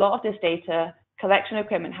 as for a lot of this data, collection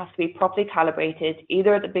equipment has to be properly calibrated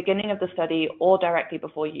either at the beginning of the study or directly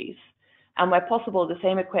before use. And where possible, the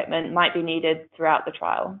same equipment might be needed throughout the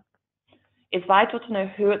trial. It's vital to know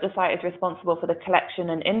who at the site is responsible for the collection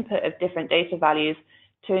and input of different data values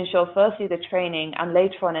to ensure firstly the training and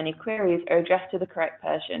later on any queries are addressed to the correct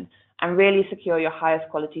person and really secure your highest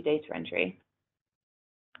quality data entry.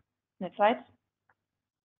 Next slide.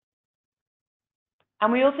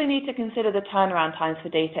 And we also need to consider the turnaround times for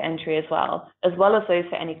data entry as well as those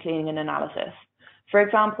for any cleaning and analysis. For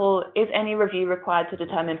example, is any review required to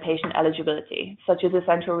determine patient eligibility, such as a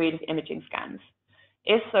central read of imaging scans?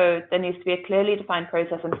 If so, there needs to be a clearly defined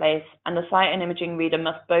process in place, and the site and imaging reader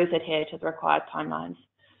must both adhere to the required timelines.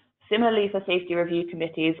 Similarly, for safety review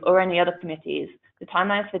committees or any other committees, the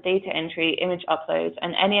timelines for data entry, image uploads,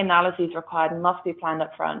 and any analyses required must be planned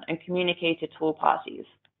up front and communicated to all parties.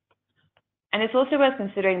 And it's also worth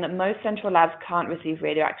considering that most central labs can't receive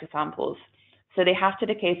radioactive samples, so they have to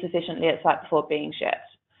decay sufficiently at site before being shipped.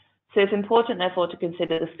 So it's important, therefore, to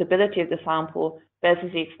consider the stability of the sample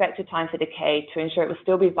versus the expected time for decay to ensure it will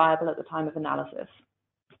still be viable at the time of analysis.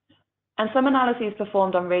 And some analyses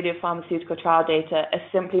performed on radiopharmaceutical trial data are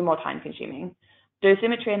simply more time-consuming.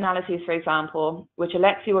 Dosimetry analyses, for example, which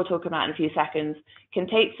Alexei will talk about in a few seconds, can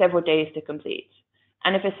take several days to complete.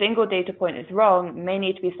 And if a single data point is wrong, may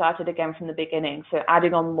need to be started again from the beginning, so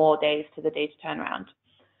adding on more days to the data turnaround.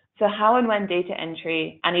 So how and when data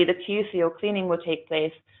entry and either QC or cleaning will take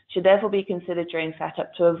place should therefore be considered during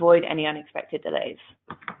setup to avoid any unexpected delays.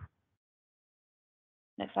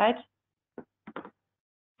 Next slide.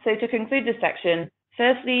 So to conclude this section,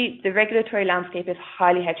 firstly, the regulatory landscape is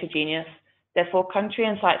highly heterogeneous. Therefore, country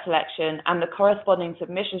and site selection and the corresponding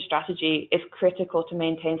submission strategy is critical to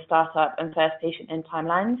maintain startup and first patient in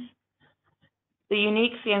timelines. The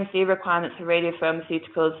unique CMC requirements for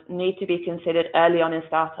radiopharmaceuticals need to be considered early on in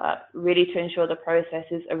startup, really to ensure the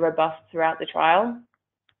processes are robust throughout the trial.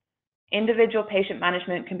 Individual patient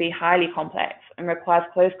management can be highly complex and requires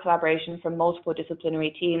close collaboration from multiple disciplinary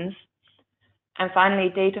teams. And finally,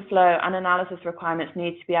 data flow and analysis requirements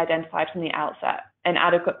need to be identified from the outset and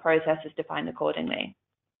adequate processes defined accordingly.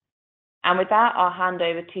 And with that, I'll hand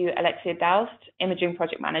over to Alexia Daust, Imaging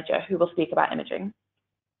Project Manager, who will speak about imaging.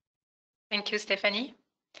 Thank you, Stephanie.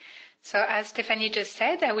 So as Stephanie just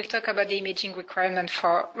said, I will talk about the imaging requirement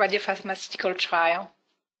for radiopharmaceutical trial.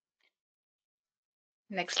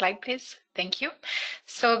 Next slide, please. Thank you.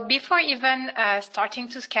 So before even starting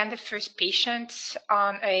to scan the first patients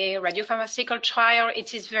on a radiopharmaceutical trial,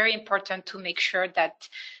 it is very important to make sure that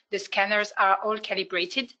the scanners are all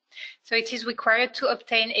calibrated. So it is required to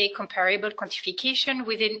obtain a comparable quantification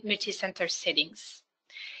within multi-center settings.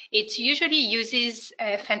 It usually uses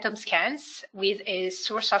phantom scans with a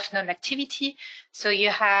source of non-activity. So you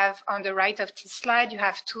have on the right of this slide, you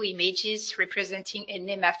have two images representing a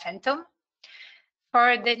NEMA phantom.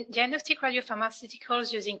 For the diagnostic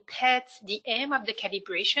radiopharmaceuticals using PET, the aim of the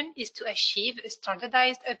calibration is to achieve a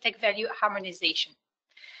standardized uptake value harmonization.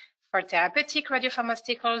 For therapeutic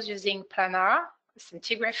radiopharmaceuticals using planar,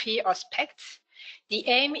 scintigraphy, or SPECT, the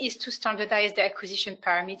aim is to standardize the acquisition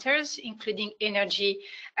parameters, including energy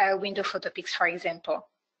window photopics, for example.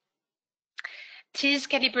 This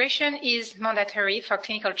calibration is mandatory for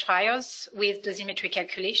clinical trials with dosimetry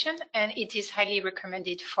calculation, and it is highly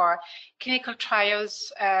recommended for clinical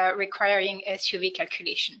trials requiring SUV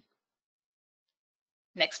calculation.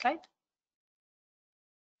 Next slide.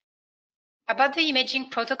 About the imaging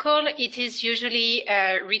protocol, it is usually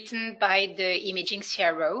written by the imaging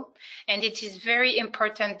CRO, and it is very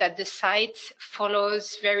important that the site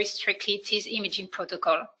follows very strictly this imaging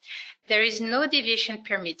protocol. There is no deviation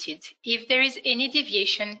permitted. If there is any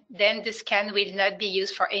deviation, then the scan will not be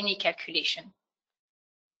used for any calculation.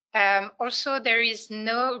 Also, there is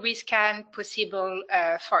no rescan possible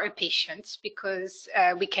for a patient because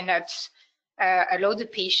we cannot allow the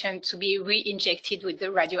patient to be re-injected with the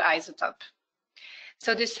radioisotope.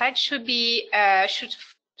 So the site should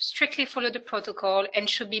strictly follow the protocol and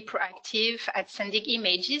should be proactive at sending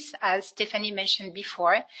images. As Stephanie mentioned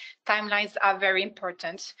before, timelines are very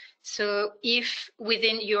important. So if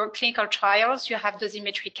within your clinical trials you have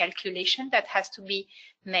dosimetry calculation that has to be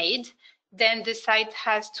made, then the site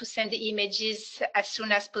has to send the images as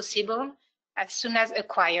soon as possible, as soon as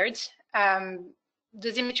acquired.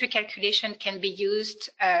 Dosimetry calculation can be used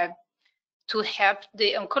to help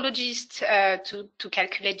the oncologist to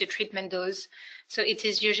calculate the treatment dose. So it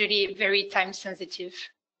is usually very time sensitive.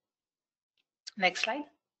 Next slide.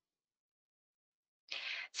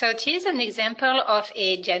 So this is an example of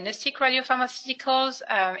a diagnostic radiopharmaceuticals.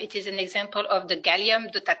 It is an example of the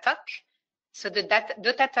gallium DOTATOC. So the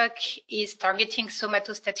DOTATOC is targeting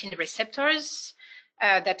somatostatin receptors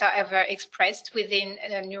that are ever expressed within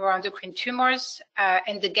neuroendocrine tumors.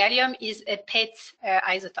 And the gallium is a PET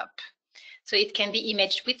isotope. So it can be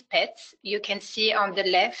imaged with PET. You can see on the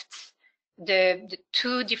left the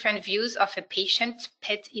two different views of a patient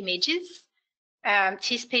PET images.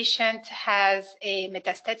 This patient has a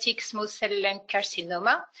metastatic small cell lung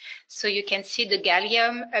carcinoma. So you can see the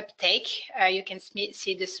gallium uptake. You can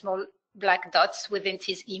see the small black dots within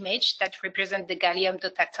this image that represent the gallium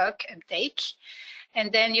DOTATOC uptake.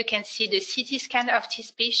 And then you can see the CT scan of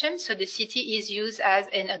this patient. So the CT is used as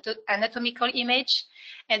an anatomical image.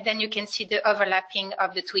 And then you can see the overlapping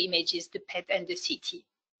of the two images, the PET and the CT.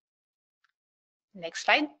 Next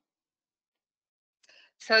slide.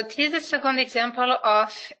 So this is a second example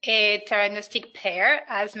of a theranostic pair,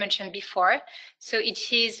 as mentioned before. So it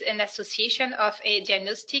is an association of a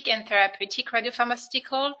diagnostic and therapeutic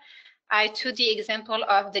radiopharmaceutical. I took the example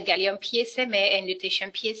of the gallium PSMA and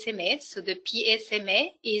lutetium PSMA. So the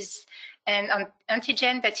PSMA is an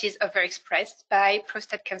antigen that is overexpressed by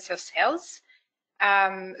prostate cancer cells.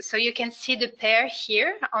 So you can see the pair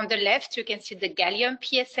here. On the left, you can see the gallium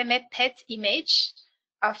PSMA PET image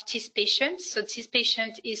of this patient. So this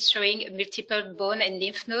patient is showing multiple bone and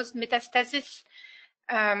lymph nodes metastasis.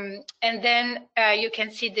 And then you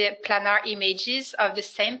can see the planar images of the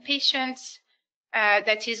same patient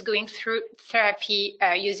that is going through therapy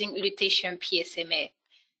using lutetium PSMA.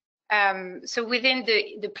 So within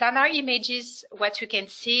the planar images, what you can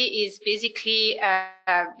see is basically,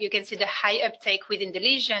 you can see the high uptake within the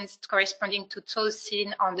lesions corresponding to those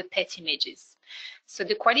seen on the PET images. So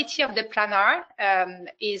the quality of the planar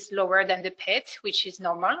is lower than the PET, which is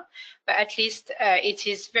normal, but at least it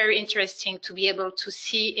is very interesting to be able to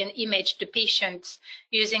see and image the patient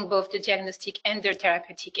using both the diagnostic and the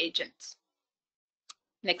therapeutic agents.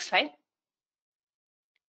 Next slide.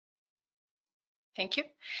 Thank you.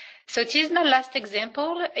 So this is my last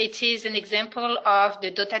example. It is an example of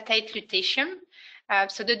the dotatate lutetium.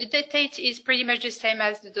 So the dotatate is pretty much the same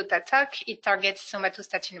as the DOTATOC. It targets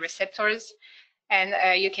somatostatin receptors.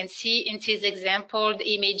 And you can see in this example,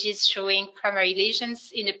 the images showing primary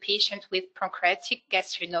lesions in a patient with pancreatic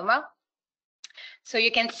gastrinoma. So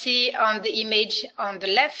you can see on the image on the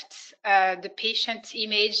left, the patient's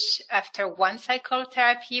image after one cycle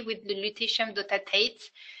therapy with the lutetium dotatate.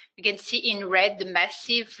 You can see in red the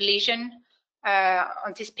massive lesion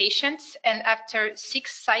on this patient. And after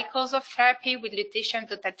 6 cycles of therapy with lutetium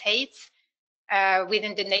dotatate,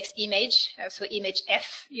 within the next image, so image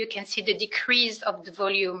F, you can see the decrease of the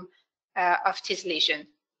volume of this lesion.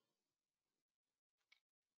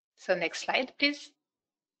 So next slide, please.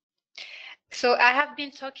 So I have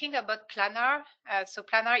been talking about planar. So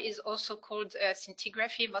planar is also called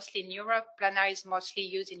scintigraphy, mostly in Europe. Planar is mostly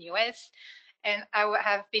used in US. And I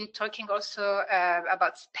have been talking also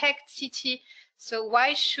about SPECT-CT. So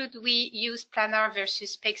why should we use planar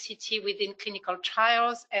versus SPECT-CT within clinical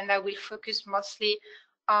trials? And I will focus mostly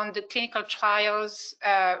on the clinical trials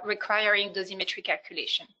requiring dosimetry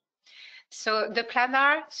calculation. So the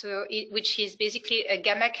planar, which is basically a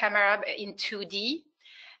gamma camera in 2D,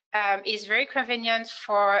 is very convenient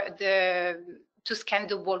to scan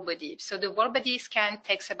the whole body. So the whole body scan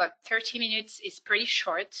takes about 30 minutes, it's pretty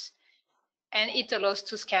short, and it allows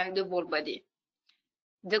to scan the whole body.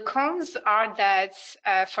 The cons are that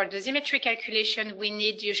for dosimetry calculation, we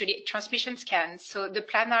need usually transmission scans. So the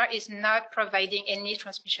planar is not providing any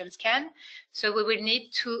transmission scan. So we will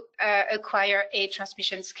need to acquire a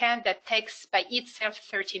transmission scan that takes by itself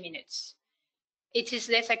 30 minutes. It is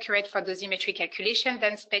less accurate for dosimetry calculation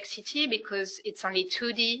than SPECT-CT because it's only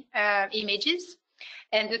 2D images.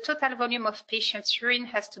 And the total volume of patient's urine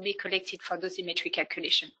has to be collected for dosimetry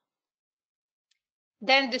calculation.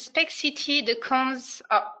 Then the SPECT-CT, the cons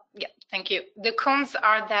are, thank you. The cons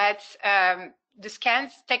are that the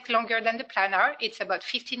scans take longer than the planar. It's about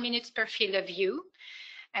 15 minutes per field of view.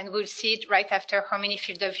 And we'll see it right after how many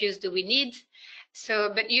field of views do we need.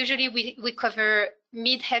 So, but usually we cover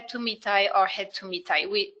mid-head to mid-eye or head to mid-eye.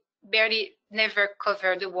 We barely never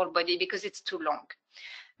cover the whole body because it's too long.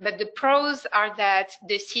 But the pros are that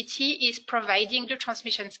the CT is providing the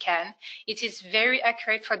transmission scan. It is very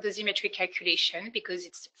accurate for dosimetry calculation because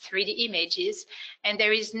it's 3D images, and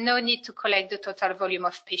there is no need to collect the total volume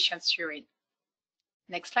of patient's urine.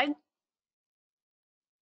 Next slide.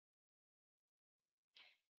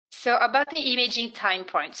 So about the imaging time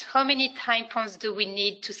points, how many time points do we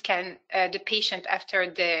need to scan the patient after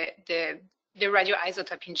the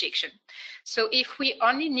radioisotope injection? So if we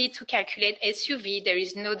only need to calculate SUV, there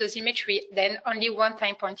is no dosimetry, then only one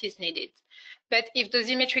time point is needed. But if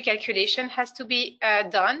dosimetry calculation has to be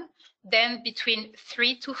done, then between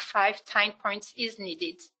 3 to 5 time points is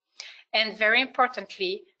needed. And very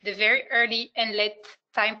importantly, the very early and late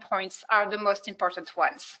time points are the most important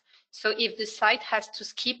ones. So if the site has to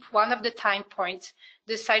skip one of the time points,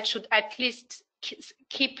 the site should at least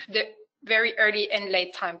keep the very early and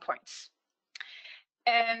late time points.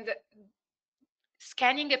 And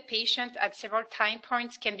scanning a patient at several time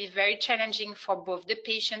points can be very challenging for both the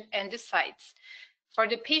patient and the sites. For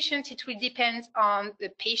the patient, it will depend on the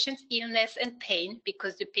patient's illness and pain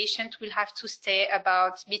because the patient will have to stay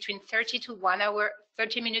about between 30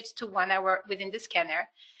 minutes to 1 hour within the scanner.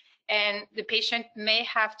 And the patient may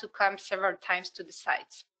have to come several times to the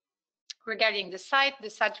site. Regarding the site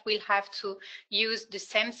will have to use the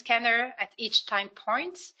same scanner at each time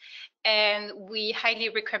point, and we highly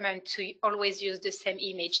recommend to always use the same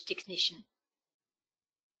image technician.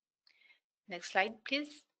 Next slide,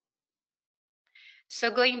 please. So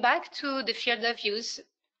going back to the field of use,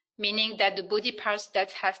 meaning that the body parts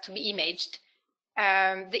that have to be imaged.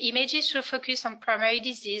 The images should focus on primary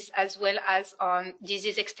disease as well as on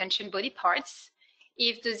disease extension body parts.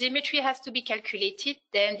 If the dosimetry has to be calculated,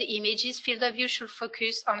 then the images field of view should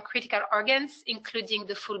focus on critical organs, including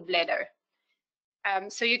the full bladder.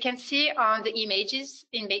 So you can see on the images,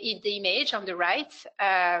 in the image on the right,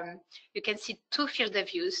 you can see two field of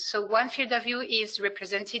views. So one field of view is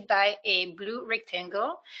represented by a blue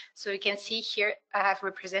rectangle. So you can see here, I have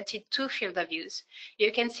represented two field of views.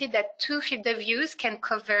 You can see that two field of views can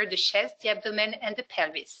cover the chest, the abdomen, and the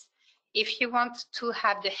pelvis. If you want to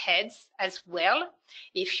have the heads as well,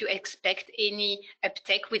 if you expect any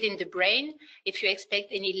uptake within the brain, if you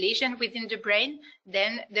expect any lesion within the brain,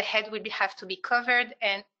 then the head will have to be covered,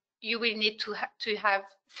 and you will need to have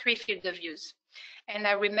three field of views. And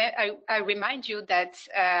I remind you that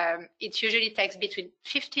it usually takes between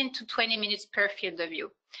 15 to 20 minutes per field of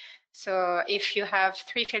view. So if you have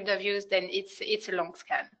three field of views, then it's a long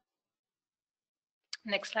scan.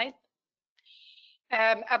 Next slide.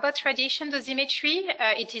 About radiation dosimetry,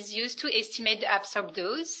 it is used to estimate the absorbed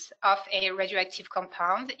dose of a radioactive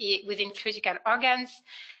compound within critical organs,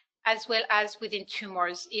 as well as within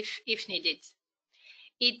tumors if needed.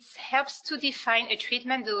 It helps to define a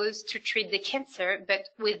treatment dose to treat the cancer, but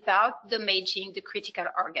without damaging the critical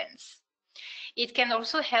organs. It can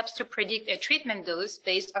also help to predict a treatment dose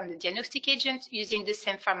based on the diagnostic agent using the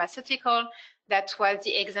same pharmaceutical. That was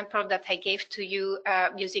the example that I gave to you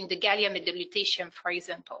using the gallium and the lutetium, for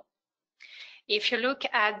example. If you look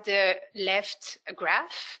at the left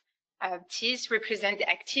graph, these represent the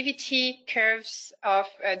activity curves of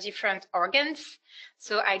different organs.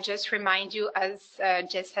 So I just remind you, as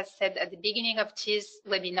Jess has said at the beginning of this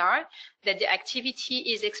webinar, that the activity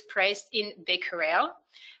is expressed in becquerel.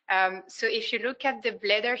 So if you look at the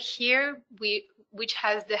bladder here, which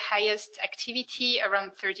has the highest activity,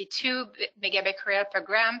 around 32 megabecquerel per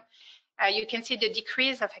gram, you can see the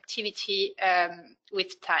decrease of activity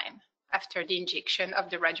with time after the injection of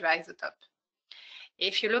the radioisotope.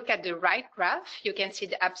 If you look at the right graph, you can see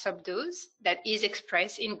the absorbed dose that is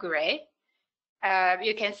expressed in gray.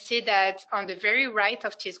 You can see that on the very right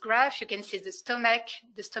of this graph, you can see the stomach.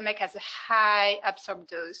 The stomach has a high absorbed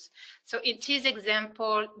dose. So in this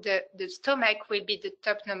example, the stomach will be the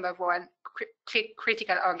top number one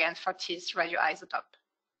critical organ for this radioisotope.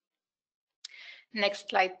 Next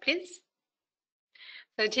slide, please.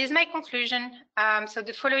 So this is my conclusion. So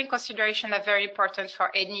the following considerations are very important for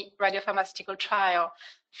any radiopharmaceutical trial.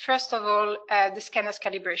 First of all, the scanner's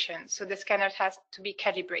calibration. So the scanner has to be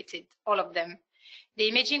calibrated, all of them. The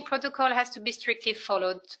imaging protocol has to be strictly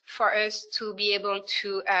followed for us to be able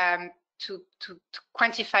to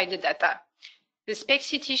quantify the data. The spec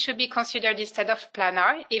CT should be considered instead of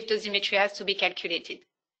planar if dosimetry has to be calculated.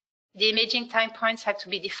 The imaging time points have to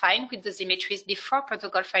be defined with dosimetries before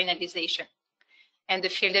protocol finalization. And the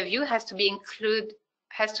field of view has to include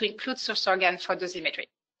source organ for dosimetry.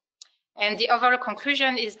 And the overall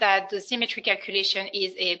conclusion is that dosimetry calculation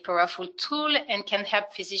is a powerful tool and can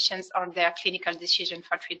help physicians on their clinical decision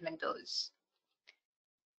for treatment dose.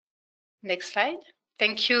 Next slide.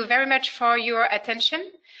 Thank you very much for your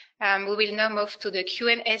attention. We will now move to the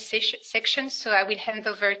Q&A section, so I will hand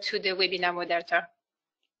over to the webinar moderator.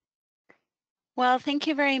 Well, thank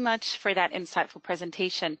you very much for that insightful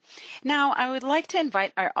presentation. Now, I would like to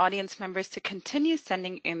invite our audience members to continue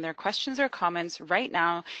sending in their questions or comments right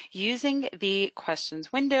now using the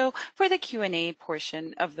questions window for the Q&A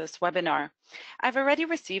portion of this webinar. I've already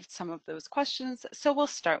received some of those questions, so we'll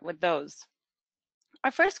start with those.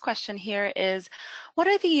 Our first question here is, what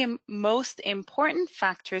are the most important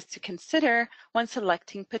factors to consider when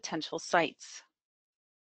selecting potential sites?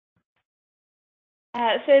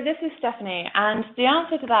 So this is Stephanie, and the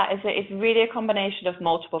answer to that is that it's really a combination of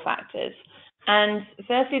multiple factors. And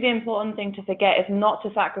firstly, the important thing to forget is not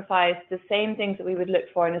to sacrifice the same things that we would look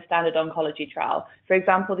for in a standard oncology trial. For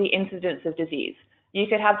example, the incidence of disease. You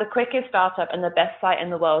could have the quickest startup and the best site in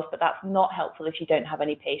the world, but that's not helpful if you don't have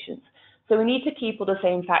any patients. So we need to keep all the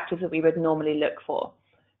same factors that we would normally look for.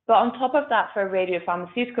 But on top of that, for a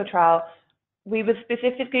radiopharmaceutical trial, we would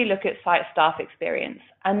specifically look at site staff experience,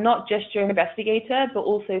 and not just your investigator, but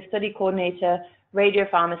also study coordinator,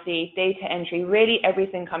 radiopharmacy, data entry, really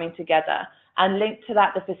everything coming together, and linked to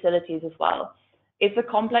that the facilities as well. It's a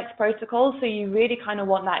complex protocol, so you really kind of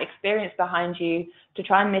want that experience behind you to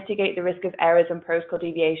try and mitigate the risk of errors and protocol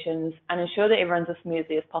deviations and ensure that it runs as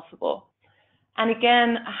smoothly as possible. And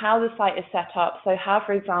again, how the site is set up, so how,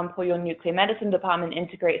 for example, your nuclear medicine department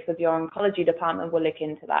integrates with your oncology department, will look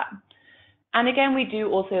into that. And again, we do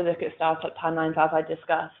also look at startup timelines, as I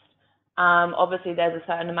discussed. Obviously, there's a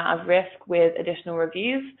certain amount of risk with additional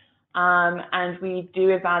reviews, And we do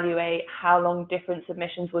evaluate how long different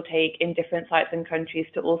submissions will take in different sites and countries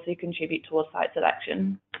to also contribute towards site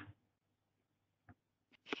selection.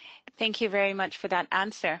 Thank you very much for that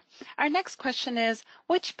answer. Our next question is,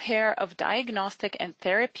 which pair of diagnostic and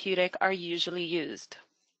therapeutic are usually used?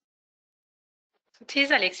 This,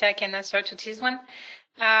 Alexia, I can answer to this one.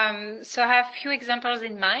 So I have a few examples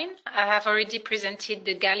in mind. I have already presented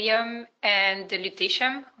the gallium and the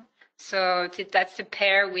lutetium. So that's the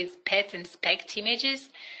pair with PET and SPECT images.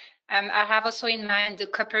 I have also in mind the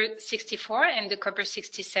copper-64 and the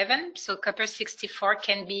copper-67. So copper-64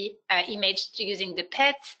 can be imaged using the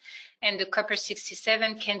PET, and the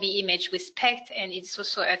copper-67 can be imaged with SPECT, and it's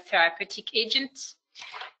also a therapeutic agent.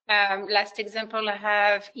 Last example I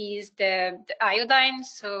have is the iodine.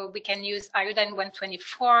 So we can use iodine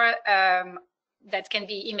 124 that can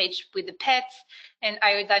be imaged with the PET, and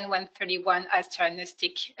iodine 131 as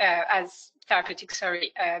therapeutic,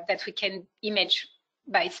 that we can image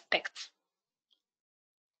by SPECT.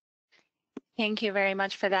 Thank you very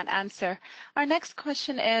much for that answer. Our next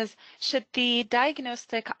question is, should the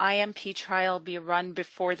diagnostic IMP trial be run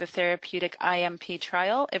before the therapeutic IMP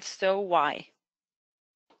trial? If so, why?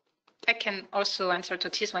 I can also answer to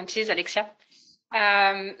this one. This is Alexia.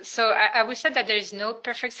 So I would say that there is no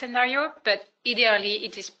perfect scenario, but ideally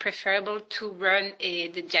it is preferable to run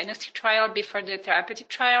the diagnostic trial before the therapeutic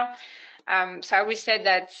trial. So I would say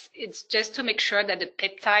that it's just to make sure that the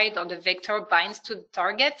peptide or the vector binds to the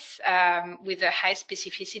targets with a high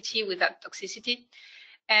specificity without toxicity.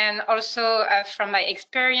 And also from my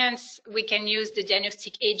experience, we can use the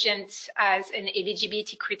diagnostic agent as an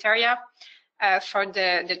eligibility criteria for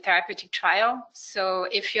the therapeutic trial. So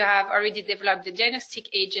if you have already developed the diagnostic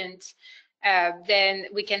agent, then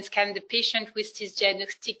we can scan the patient with this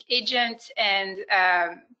diagnostic agent and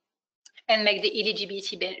make the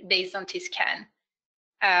eligibility based on this scan.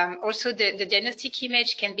 Also, the diagnostic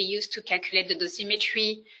image can be used to calculate the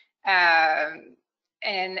dosimetry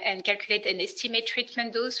and calculate and estimate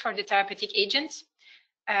treatment dose for the therapeutic agent.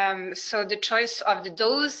 So the choice of the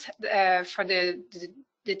dose for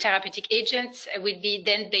the therapeutic agents will be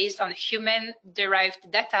then based on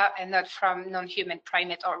human-derived data and not from non-human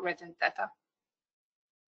primate or rodent data.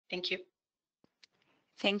 Thank you.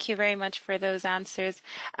 Thank you very much for those answers.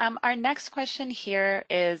 Our next question here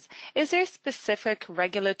is there specific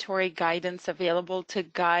regulatory guidance available to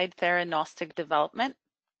guide theranostic development?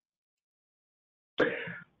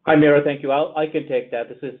 Hi, Mira, thank you. I can take that.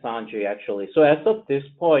 This is Sanjay, actually. So as of this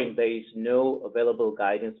point, there is no available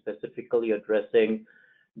guidance specifically addressing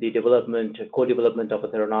the co-development of a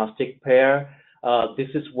theranostic pair. This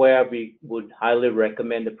is where we would highly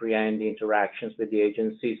recommend the pre-IND interactions with the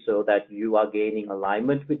agency so that you are gaining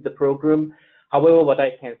alignment with the program. However, what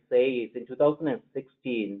I can say is in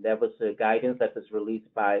 2016, there was a guidance that was released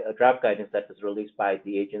a draft guidance that was released by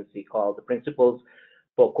the agency called the Principles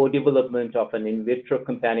for Co-Development of an In Vitro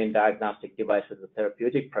Companion Diagnostic Device with a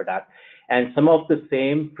Therapeutic Product. And some of the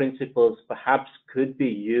same principles perhaps could be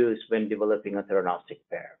used when developing a theranostic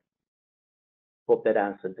pair. Hope that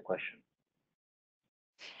answered the question.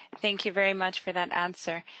 Thank you very much for that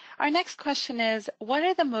answer. Our next question is, what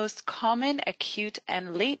are the most common acute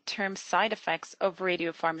and late-term side effects of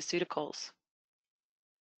radiopharmaceuticals?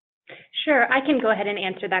 Sure, I can go ahead and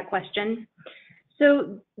answer that question.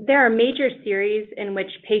 So there are major series in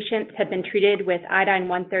which patients have been treated with iodine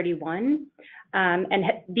 131, and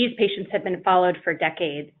these patients have been followed for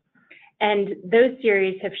decades. And those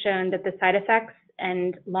series have shown that the side effects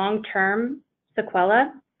and long-term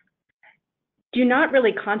sequelae do not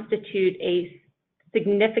really constitute a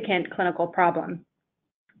significant clinical problem.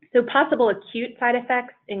 So possible acute side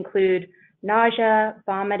effects include nausea,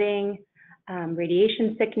 vomiting,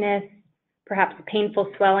 radiation sickness, perhaps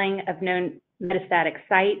painful swelling of known metastatic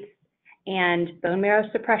sites, and bone marrow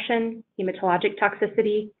suppression, hematologic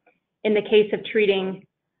toxicity. In the case of treating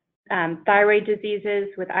thyroid diseases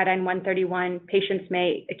with iodine 131, patients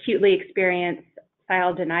may acutely experience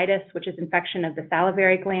thyroidinitis, which is infection of the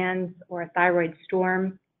salivary glands, or a thyroid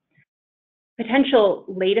storm. Potential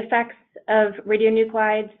late effects of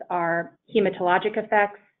radionuclides are hematologic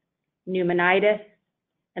effects, pneumonitis,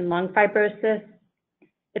 and lung fibrosis.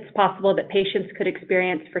 It's possible that patients could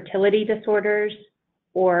experience fertility disorders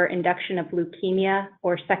or induction of leukemia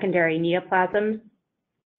or secondary neoplasms.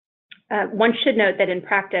 One should note that in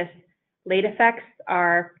practice, late effects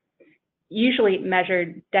are usually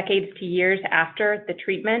measured decades to years after the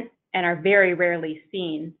treatment and are very rarely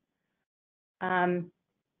seen.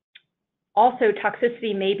 Also,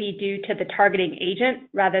 toxicity may be due to the targeting agent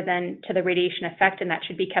rather than to the radiation effect, and that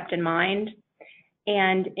should be kept in mind.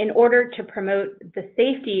 And in order to promote the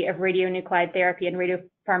safety of radionuclide therapy and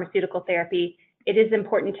radiopharmaceutical therapy, it is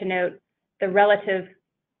important to note the relative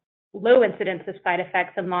low incidence of side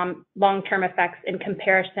effects and long-term effects in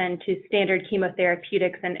comparison to standard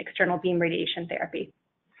chemotherapeutics and external beam radiation therapy.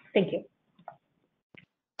 Thank you.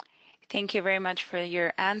 Thank you very much for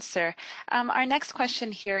your answer. Our next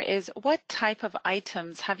question here is, what type of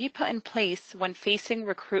items have you put in place when facing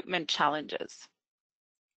recruitment challenges?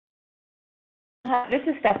 This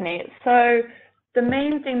is Stephanie. So the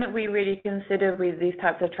main thing that we really consider with these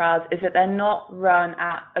types of trials is that they're not run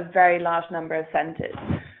at a very large number of centers.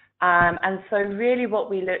 And so really what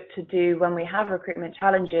we look to do when we have recruitment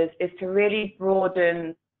challenges is to really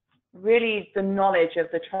broaden the knowledge of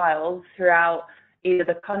the trials throughout either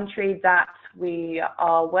the country that we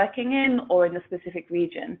are working in or in the specific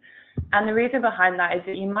region. And the reason behind that is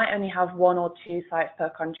that you might only have 1 or 2 sites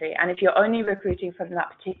per country. And if you're only recruiting from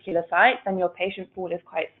that particular site, then your patient pool is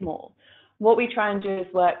quite small. What we try and do is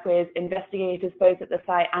work with investigators both at the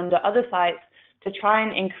site and at other sites to try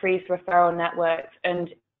and increase referral networks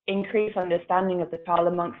and increase understanding of the trial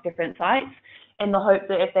amongst different sites, in the hope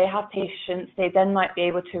that if they have patients, they then might be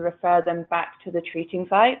able to refer them back to the treating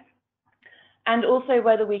site. And also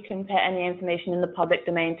whether we can put any information in the public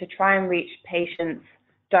domain to try and reach patients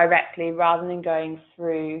directly rather than going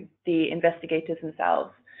through the investigators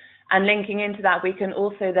themselves. And linking into that, we can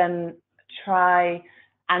also then try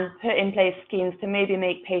and put in place schemes to maybe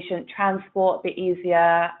make patient transport a bit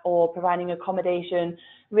easier or providing accommodation,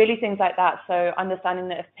 really things like that. So understanding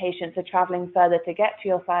that if patients are traveling further to get to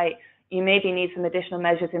your site, you maybe need some additional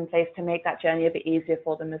measures in place to make that journey a bit easier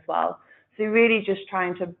for them as well. So really just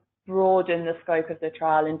trying to broaden the scope of the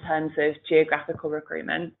trial in terms of geographical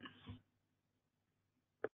recruitment.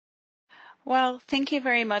 Well, thank you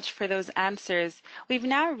very much for those answers. We've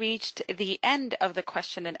now reached the end of the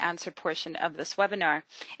question and answer portion of this webinar.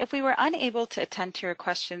 If we were unable to attend to your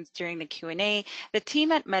questions during the Q&A, the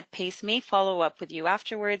team at Medpace may follow up with you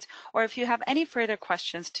afterwards, or if you have any further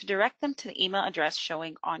questions, to direct them to the email address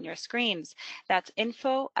showing on your screens. That's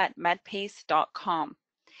info@medpace.com.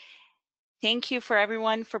 Thank you for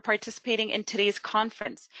everyone for participating in today's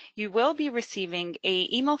conference. You will be receiving an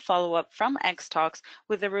email follow-up from Xtalks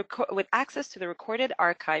with access to the recorded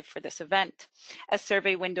archive for this event. A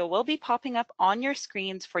survey window will be popping up on your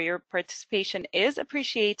screens. For your participation is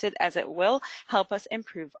appreciated, as it will help us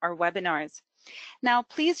improve our webinars. Now,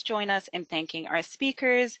 please join us in thanking our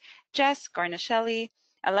speakers, Jess Garnaschelli,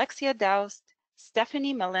 Alexia Daust,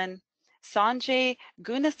 Stephanie Millen, Sanjay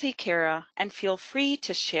Gunasekera, and feel free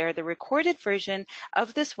to share the recorded version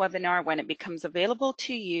of this webinar when it becomes available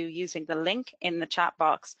to you using the link in the chat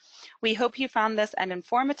box. We hope you found this an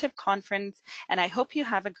informative conference, and I hope you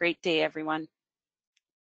have a great day, everyone.